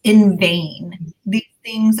it's in vain. These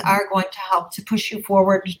things are going to help to push you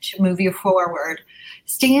forward, to move you forward.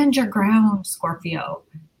 Stand your ground, Scorpio.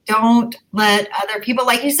 Don't let other people,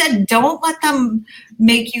 like you said, don't let them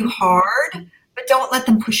make you hard, but don't let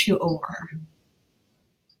them push you over.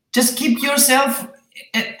 Just keep yourself.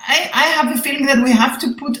 I have a feeling that we have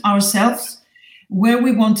to put ourselves where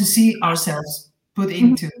we want to see ourselves put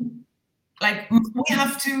into. Like, we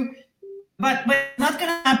have to, but it's not going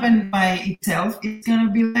to happen by itself. It's going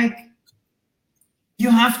to be like, you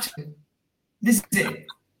have to. This is it.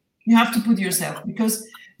 You have to put yourself, because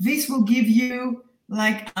this will give you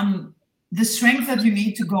like the strength that you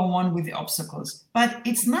need to go on with the obstacles. But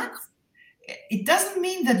it doesn't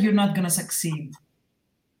mean that you're not going to succeed.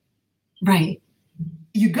 Right.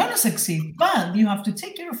 You're going to succeed, but you have to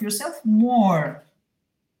take care of yourself more,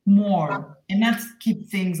 and not keep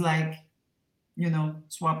things like,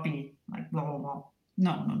 swappy, like blah, blah, blah.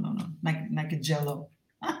 No. Like a Jello.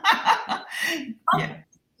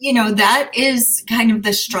 Yeah. That is kind of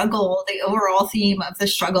the struggle, the overall theme of the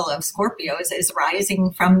struggle of Scorpios is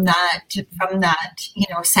rising from that,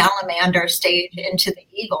 salamander stage into the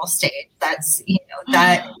eagle stage. That's,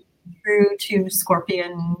 that true to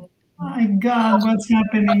Scorpion. My God, what's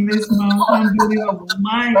happening this month? Unbelievable.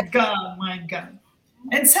 My God.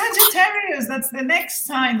 And Sagittarius, that's the next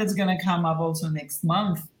sign that's going to come up also next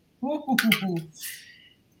month.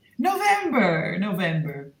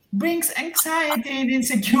 November brings anxiety and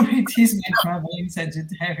insecurities when traveling,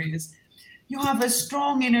 Sagittarius. You have a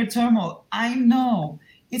strong inner turmoil. I know.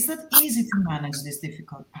 It's not easy to manage these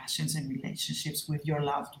difficult passions and relationships with your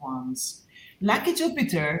loved ones. Lucky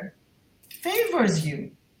Jupiter favors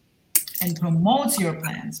you and promotes your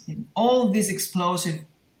plans in all this explosive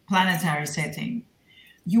planetary setting.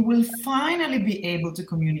 You will finally be able to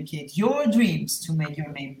communicate your dreams to make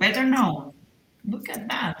your name better known. Look at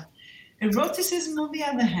that. Eroticism, on the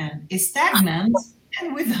other hand, is stagnant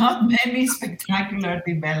and without many spectacular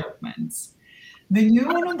developments. The new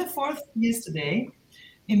moon on the 4th yesterday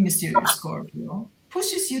in Mysterious Scorpio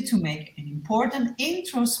pushes you to make an important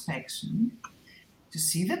introspection, to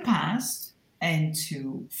see the past and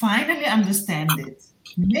to finally understand it.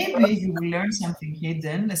 Maybe you will learn something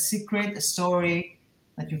hidden, a secret, a story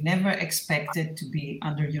that you never expected to be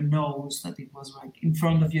under your nose, that it was right in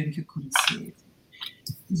front of you and you couldn't see it.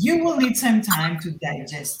 You will need some time to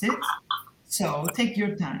digest it, so take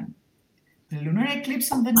your time. The lunar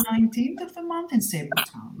eclipse on the 19th of the month in Sable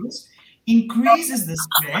Taurus increases the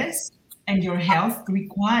stress, and your health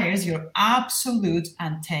requires your absolute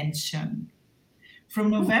attention. From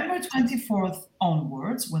November 24th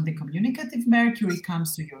onwards, when the communicative Mercury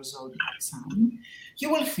comes to your zodiac sign, you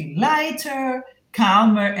will feel lighter,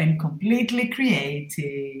 calmer, and completely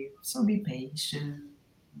creative. So be patient.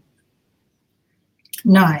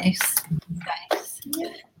 Nice.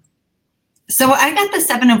 Yeah. So I got the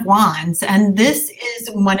Seven of Wands, and this is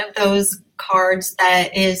one of those cards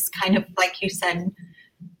that is kind of like you said,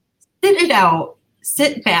 sit it out,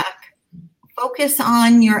 sit back, focus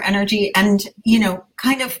on your energy, and,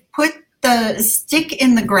 kind of put the stick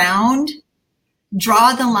in the ground,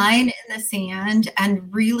 draw the line in the sand,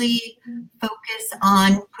 and really focus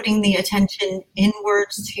on putting the attention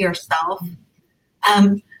inwards to yourself.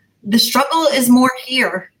 The struggle is more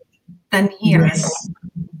here than here. Yes.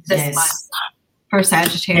 This month for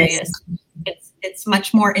Sagittarius. Yes. It's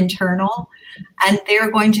much more internal, and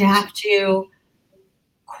they're going to have to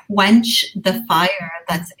quench the fire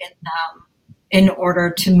that's in them in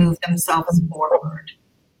order to move themselves forward.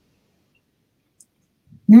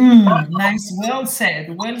 Nice. Well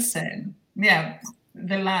said. Well said. Yeah.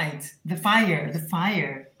 The light, the fire.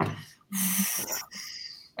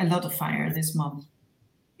 A lot of fire this month.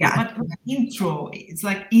 Yeah. But intro, it's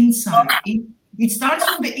like inside. It starts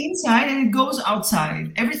from the inside and it goes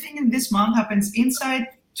outside. Everything in this month happens inside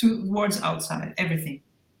towards outside. Everything.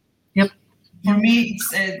 Yep. For me,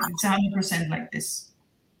 it's 100% like this.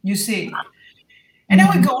 You see. And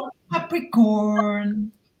now we go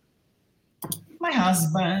Capricorn. My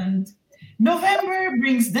husband. November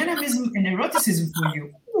brings dynamism and eroticism for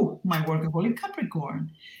you. Ooh, my workaholic Capricorn.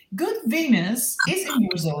 Good Venus is in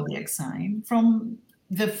your zodiac sign from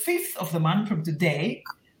the 5th of the month from today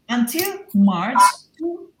until March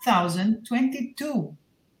 2022.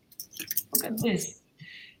 Look at this.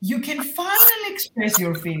 You can finally express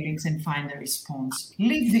your feelings and find a response.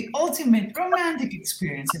 Live the ultimate romantic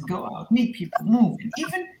experience and go out, meet people, move, and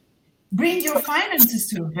even bring your finances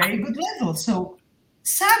to a very good level. So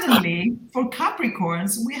suddenly, for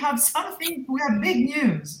Capricorns, we have big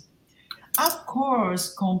news. Of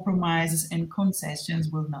course, compromises and concessions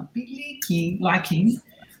will not be lacking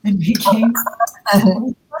and making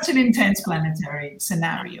such an intense planetary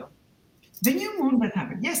scenario. The new moon that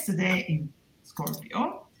happened yesterday in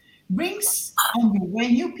Scorpio brings on the way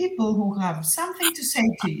new people who have something to say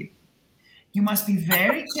to you. You must be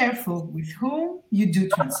very careful with whom you do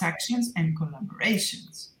transactions and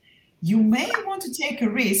collaborations. You may want to take a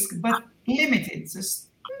risk, but limit it. Just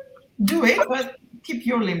do it, but keep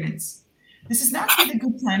your limits. This is not really a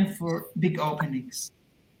good time for big openings.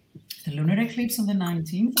 The lunar eclipse on the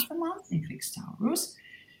 19th of the month in Fixed Taurus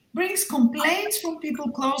brings complaints from people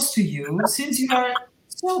close to you, since you are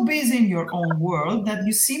so busy in your own world that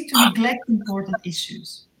you seem to neglect important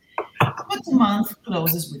issues. But the month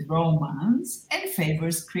closes with romance and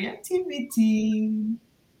favors creativity.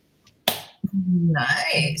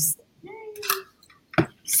 Nice.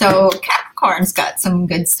 So Capricorn's got some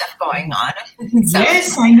good stuff going on. So,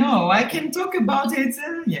 yes, I know. I can talk about it.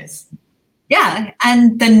 Yes. Yeah,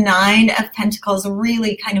 and the Nine of Pentacles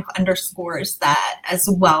really kind of underscores that as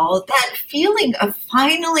well. That feeling of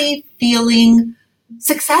finally feeling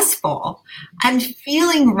successful and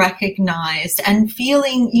feeling recognized and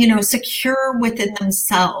feeling, secure within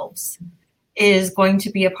themselves is going to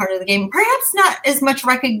be a part of the game. Perhaps not as much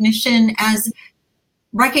recognition as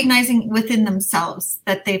recognizing within themselves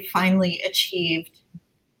that they've finally achieved,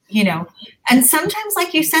 and sometimes,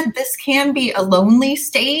 like you said, this can be a lonely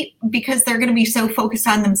state because they're going to be so focused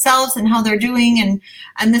on themselves and how they're doing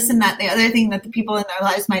and this and that. The other thing that the people in their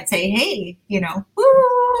lives might say, hey, woo,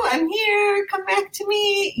 I'm here, come back to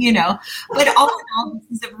me, but all in all,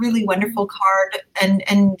 this is a really wonderful card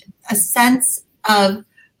and a sense of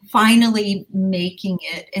finally making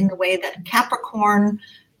it in the way that Capricorn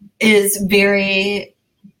is very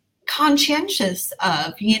conscientious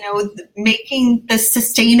of, making the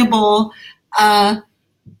sustainable, I'm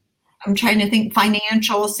trying to think,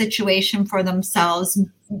 financial situation for themselves,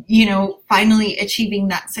 finally achieving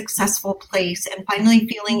that successful place and finally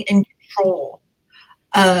feeling in control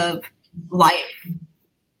of life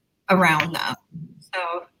around them.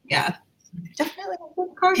 So, yeah, definitely a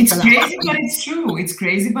good card. It's crazy, but it's true. It's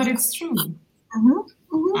crazy, but it's true. Mm-hmm.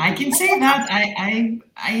 Mm-hmm. I can say that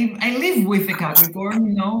I live with a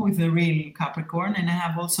Capricorn, with a real Capricorn, and I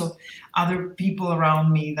have also other people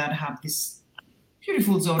around me that have this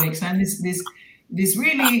beautiful zodiac sign, this this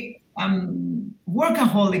really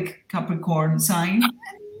workaholic Capricorn sign. And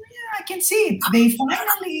I can see it. They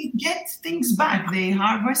finally get things back. They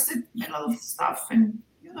harvested a lot of stuff, and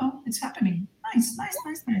it's happening. Nice, nice,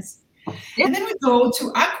 nice, nice. Yeah. And then we go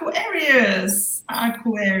to Aquarius.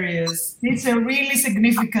 Aquarius. It's a really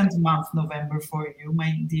significant month, November, for you,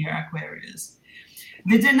 my dear Aquarius.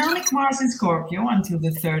 The dynamic Mars in Scorpio until the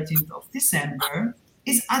 13th of December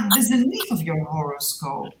is at the zenith of your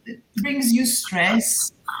horoscope. It brings you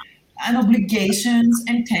stress and obligations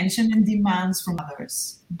and tension and demands from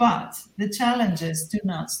others. But the challenges do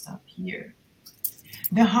not stop here.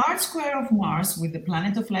 The hard square of Mars with the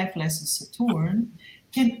planet of life lesson Saturn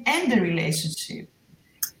can end a relationship,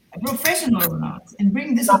 a professional or not, and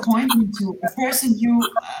bring disappointment to a person you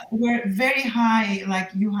were very high, like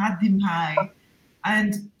you had them high,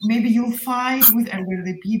 and maybe you'll fight with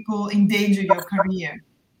elderly people, endanger your career.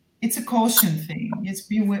 It's a caution thing. It's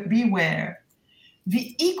beware.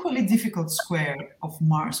 The equally difficult square of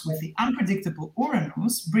Mars with the unpredictable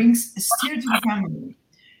Uranus brings a steer to the family.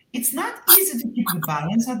 It's not easy to keep the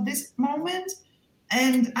balance at this moment,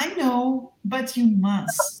 and I know, but you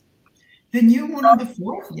must. The new moon on the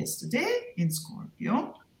 4th yesterday in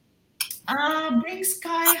Scorpio brings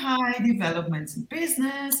sky-high developments in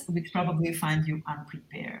business, which probably find you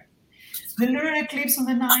unprepared. The lunar eclipse on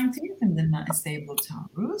the 19th in the stable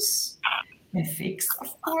Taurus, and fixed,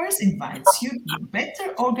 of course, invites you to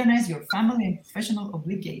better organize your family and professional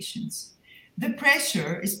obligations. The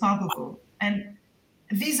pressure is palpable, and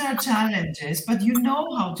these are challenges, but you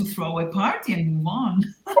know how to throw a party and move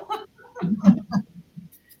on.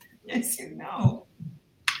 Yes, you know.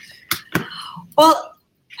 Well,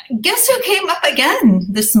 guess who came up again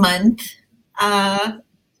this month?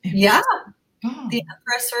 Yeah, the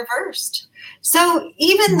Empress reversed. So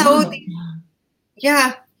even though,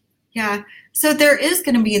 so there is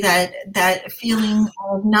going to be that feeling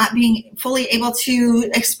of not being fully able to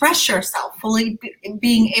express yourself, fully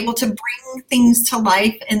being able to bring things to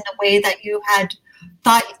life in the way that you had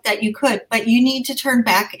thought that you could. But you need to turn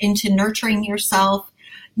back into nurturing yourself.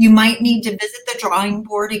 You might need to visit the drawing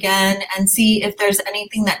board again and see if there's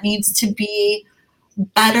anything that needs to be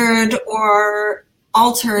bettered or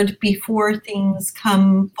altered before things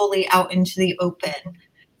come fully out into the open.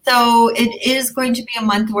 So it is going to be a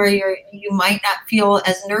month where you might not feel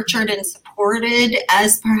as nurtured and supported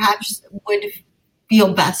as perhaps would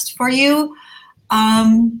feel best for you.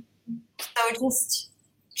 So just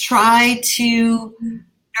try to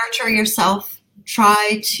nurture yourself.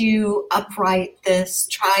 Try to upright this.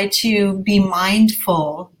 Try to be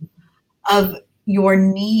mindful of your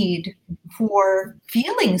need for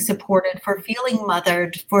feeling supported, for feeling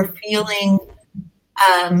mothered, for feeling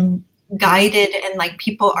guided, and like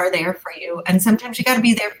people are there for you. And sometimes you got to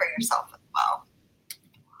be there for yourself as well.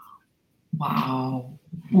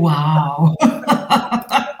 Wow.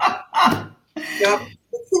 Yep.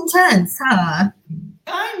 It's intense, huh?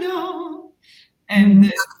 I know.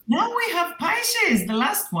 And now we have Pisces, the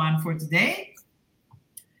last one for today.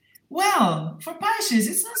 Well, for Pisces,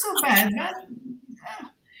 it's not so bad.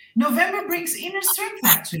 November brings inner strength,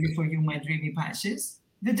 actually, for you, my dreamy Pisces.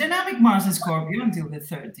 The dynamic Mars in Scorpio until the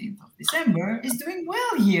 13th of December is doing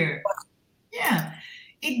well here. Yeah,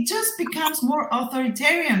 it just becomes more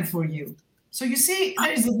authoritarian for you. So you see,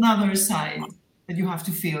 there is another side that you have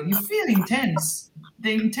to feel. You feel intense,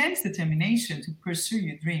 the intense determination to pursue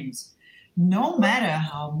your dreams. No matter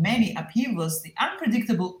how many upheavals the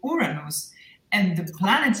unpredictable Uranus and the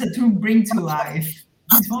planet Saturn bring to life,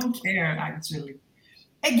 you don't care, actually.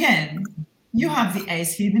 Again, you have the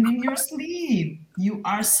ace hidden in your sleeve. You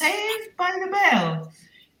are saved by the bell.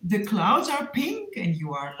 The clouds are pink and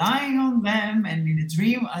you are lying on them and in a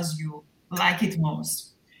dream as you like it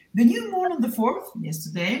most. The new moon on the 4th,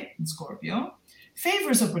 yesterday, in Scorpio,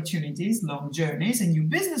 favors opportunities, long journeys, and new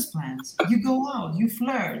business plans. You go out, you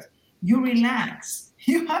flirt, you relax.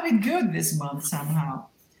 You have it good this month somehow.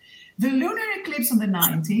 The lunar eclipse on the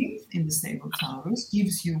 19th in the stable Taurus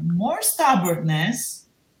gives you more stubbornness,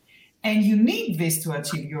 and you need this to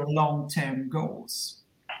achieve your long-term goals.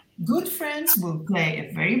 Good friends will play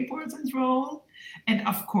a very important role, and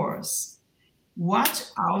of course, watch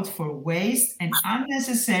out for waste and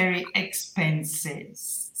unnecessary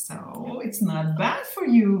expenses. So it's not bad for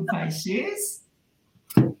you, Pisces.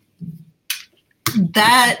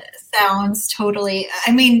 That sounds totally,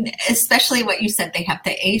 I mean, especially what you said, they have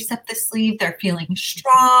the ace up the sleeve, they're feeling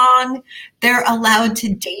strong, they're allowed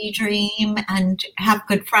to daydream and have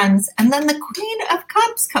good friends. And then the Queen of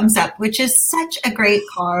Cups comes up, which is such a great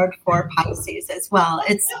card for Pisces as well.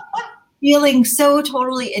 feeling so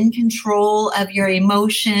totally in control of your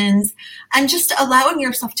emotions and just allowing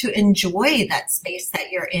yourself to enjoy that space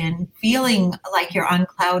that you're in, feeling like you're on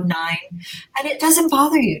cloud nine. And it doesn't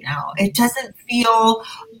bother you now. It doesn't feel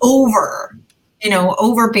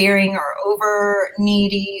overbearing or over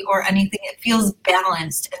needy or anything. It feels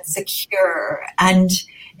balanced and secure and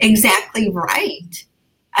exactly right.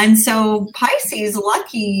 And so Pisces,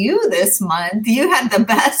 lucky you this month. You had the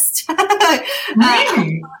best.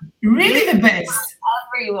 Really the best.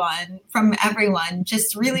 From everyone,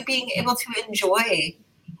 just really being able to enjoy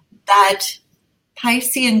that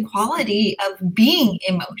Piscean quality of being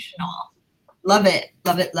emotional. Love it,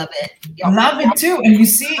 love it, love it. Yep. Love it too. And you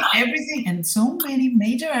see everything, and so many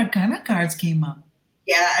major arcana cards came up.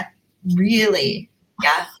 Yeah, really.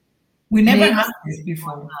 Yeah. We never had this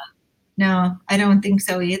before. No, I don't think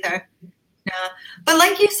so either. No. But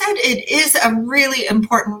like you said, it is a really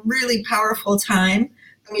important, really powerful time.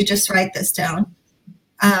 Let me just write this down.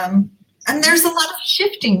 And there's a lot of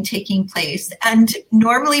shifting taking place. And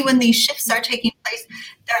normally when these shifts are taking place,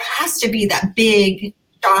 there has to be that big,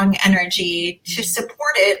 strong energy to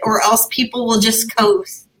support it, or else people will just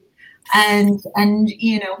coast and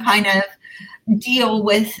kind of deal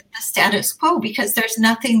with the status quo, because there's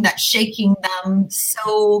nothing that's shaking them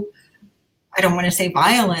so, I don't want to say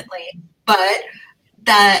violently, but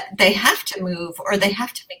that they have to move or they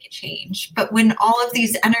have to make a change. But when all of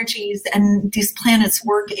these energies and these planets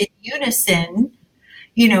work in unison,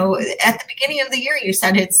 at the beginning of the year, you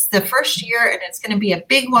said it's the first year and it's going to be a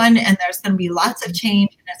big one and there's going to be lots of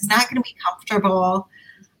change and it's not going to be comfortable.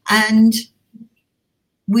 And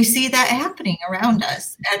we see that happening around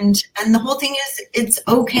us. And the whole thing is, it's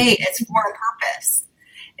okay. It's for a purpose.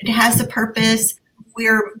 It has a purpose.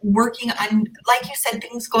 We're working on, like you said,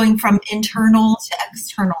 things going from internal to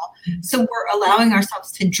external. So we're allowing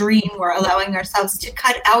ourselves to dream. We're allowing ourselves to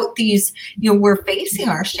cut out these, we're facing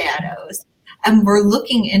our shadows and we're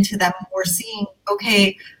looking into them. We're seeing,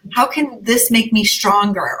 okay, how can this make me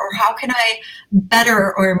stronger? Or how can I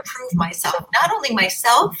better or improve myself? Not only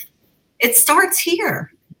myself, it starts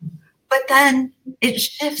here, but then it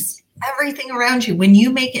shifts everything around you. When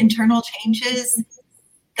you make internal changes,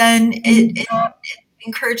 then it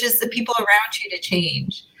encourages the people around you to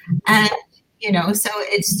change. And, so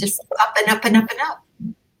it's just up and up and up and up.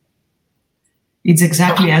 It's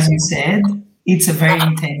exactly as you said. It's a very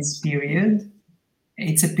intense period.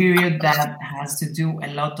 It's a period that has to do a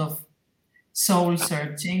lot of soul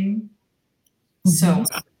searching. So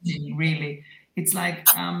really, it's like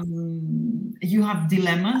you have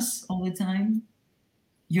dilemmas all the time.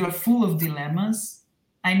 You're full of dilemmas.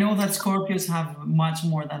 I know that Scorpios have much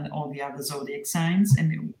more than all the other zodiac signs,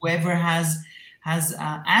 and whoever has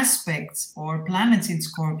aspects or planets in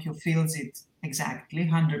Scorpio feels it exactly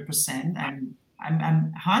 100%.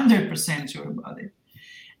 I'm 100% sure about it.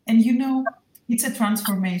 And it's a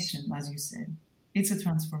transformation, as you said. It's a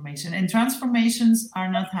transformation, and transformations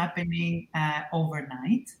are not happening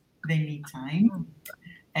overnight. They need time,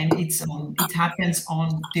 and it happens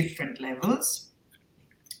on different levels.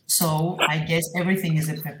 So I guess everything is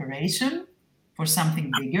a preparation for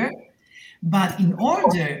something bigger. But in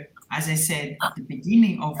order, as I said at the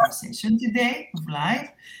beginning of our session today of live,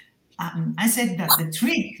 I said that the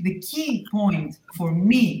key point for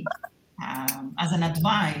me as an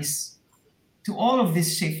advice to all of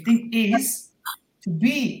this shifting is to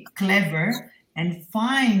be clever and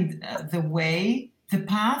find the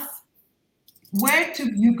path where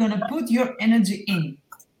you're going to put your energy in.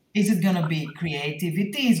 Is it going to be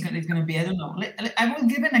creativity? Is it going to be, I don't know. I will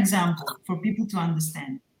give an example for people to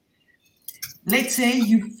understand. Let's say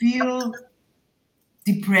you feel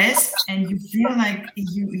depressed and you feel like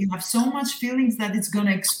you have so much feelings that it's going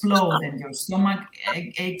to explode, and your stomach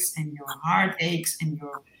aches and your heart aches and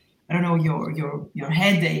your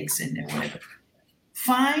head aches and whatever.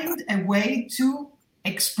 Find a way to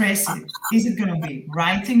express it. Is it going to be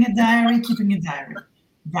writing a diary, keeping a diary,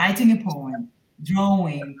 writing a poem,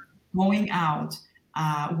 drawing, going out,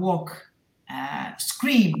 walk,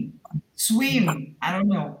 scream, swim, I don't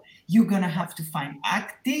know. You're going to have to find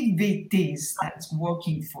activities that's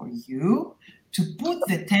working for you to put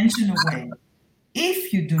the tension away.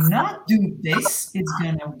 If you do not do this, it's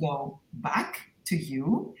going to go back to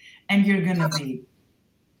you and you're going to be,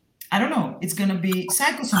 I don't know, it's going to be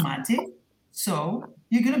psychosomatic. So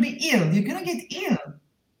you're going to be ill. You're going to get ill.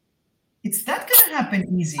 It's not going to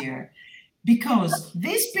happen easier. Because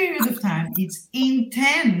this period of time, it's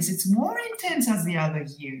intense. It's more intense as the other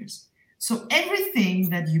years. So everything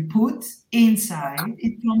that you put inside,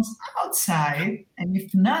 it comes outside. And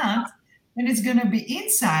if not, then it's going to be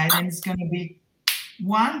inside and it's going to be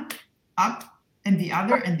one up and the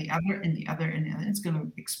other, and the other, and the other, and the other. It's going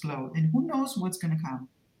to explode. And who knows what's going to come?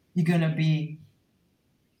 You're going to be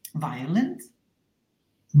violent.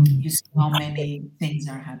 You see how many things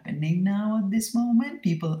are happening now at this moment.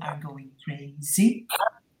 People are going crazy.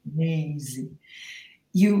 It's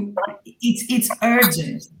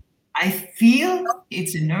urgent. I feel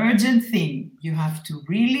it's an urgent thing. You have to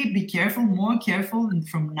really be careful, more careful, and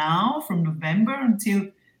from now, from November until,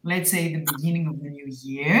 let's say, the beginning of the new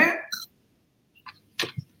year,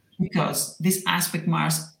 because this aspect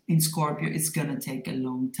Mars in Scorpio is going to take a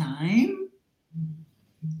long time.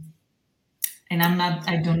 And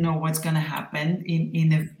I don't know what's going to happen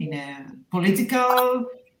in a political,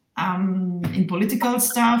 in political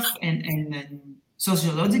stuff and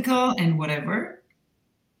sociological and whatever.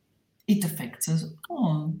 It affects us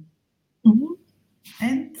all. Mm-hmm.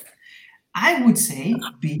 And I would say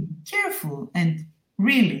be careful. And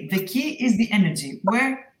really, the key is the energy.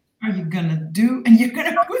 Where are you going to do? And you're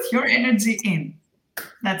going to put your energy in.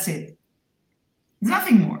 That's it.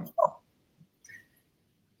 Nothing more.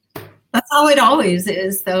 That's how it always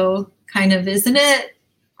is, though, kind of, isn't it?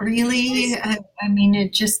 Really? I mean,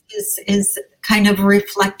 it just is kind of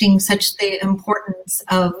reflecting such the importance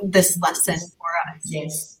of this lesson for us.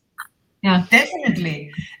 Yes. Yeah,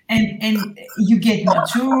 definitely. And you get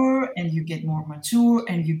mature, and you get more mature,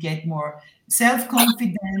 and you get more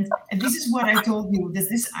self-confident. And this is what I told you, that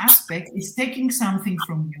this aspect is taking something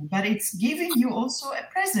from you, but it's giving you also a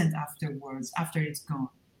present afterwards, after it's gone.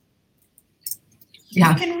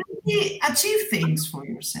 Yeah. You can really achieve things for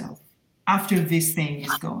yourself after this thing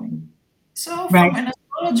is going. So from an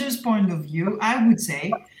astrologer's point of view, I would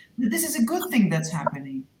say that this is a good thing that's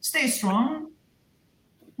happening. Stay strong.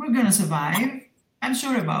 We're going to survive. I'm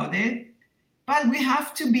sure about it. But we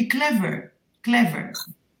have to be clever.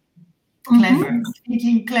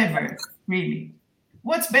 Thinking clever, really.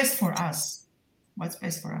 What's best for us?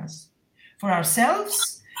 For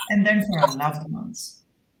ourselves, and then for our loved ones.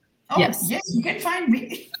 Oh, yes, you can find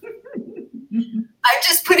me. I'm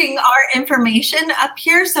just putting our information up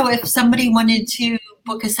here. So if somebody wanted to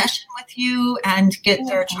book a session with you and get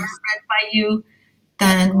their chart read by you,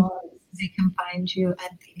 then they can find you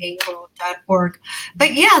at theaworld.org.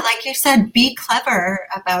 But yeah, like you said, be clever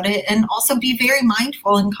about it, and also be very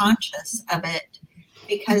mindful and conscious of it,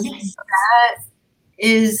 because that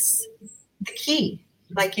is the key.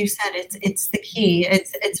 Like you said, it's the key.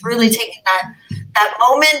 It's really taking that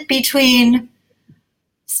moment between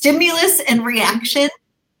stimulus and reaction.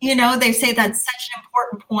 You know, they say that's such an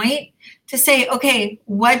important point to say, okay,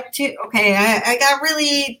 I got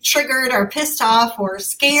really triggered or pissed off or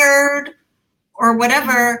scared or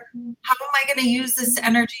whatever. How am I going to use this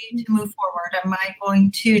energy to move forward? Am I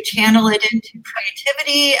going to channel it into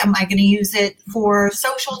creativity? Am I going to use it for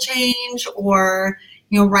social change, or,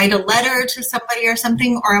 you know, write a letter to somebody or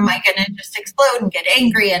something? Or am I going to just explode and get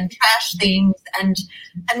angry and trash things and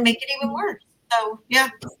make it even worse? So, yeah.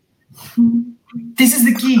 This is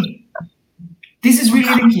the key. This is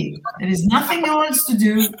really the key. There is nothing else to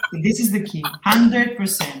do. This is the key.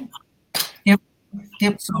 100%. Yep.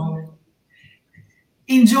 So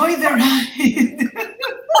enjoy the ride.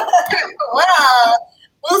 Well,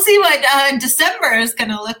 we'll see what December is going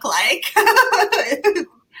to look like. I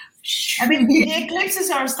mean, the eclipses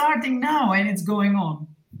are starting now, and it's going on.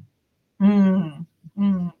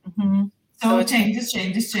 Mm-hmm. So changes.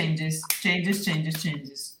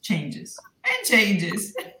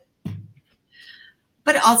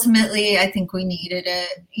 But ultimately, I think we needed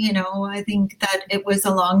it. You know, I think that it was a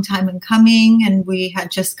long time in coming, and we had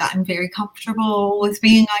just gotten very comfortable with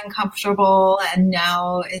being uncomfortable. And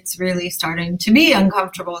now it's really starting to be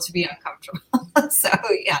uncomfortable to be uncomfortable. So,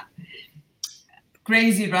 yeah.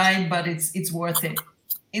 Crazy, right? But it's worth it.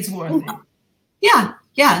 It's worth it. Yeah.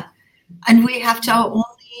 And we have to only,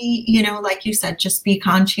 you know, like you said, just be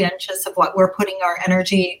conscientious of what we're putting our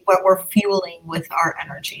energy, what we're fueling with our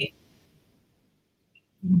energy.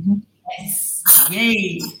 Mm-hmm. Yes.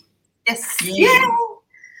 Yay. Yes. Yay.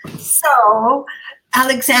 So,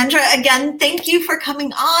 Alexandra, again, thank you for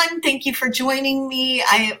coming on. Thank you for joining me.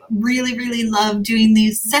 I really, really love doing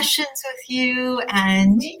these sessions with you.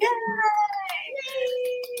 And yay.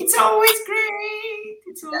 It's always great.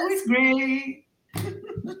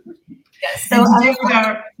 Yes. So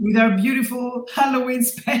with our beautiful Halloween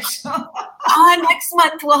special. Next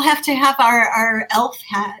month we'll have to have our elf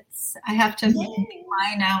hats. I have to pick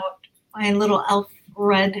mine out, my little elf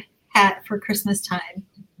red hat for Christmas time.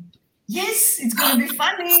 Yes, it's going to be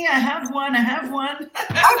funny. I have one.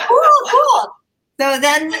 Oh, cool. So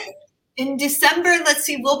then in December, let's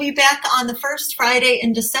see, we'll be back on the first Friday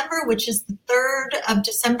in December, which is the 3rd of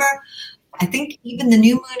December. I think even the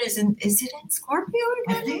new moon is it in Scorpio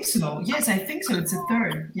I again? think so. Yes, I think so. It's a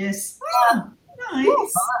third. Yes. Yeah.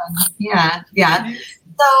 Nice. Yeah. Nice.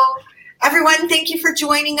 So, everyone, thank you for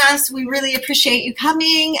joining us. We really appreciate you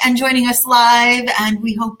coming and joining us live, and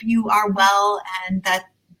we hope you are well and that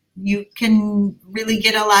you can really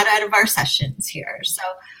get a lot out of our sessions here. So,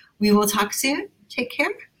 we will talk soon. Take care.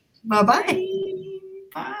 Bye-bye.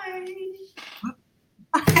 Bye.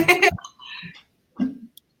 Bye.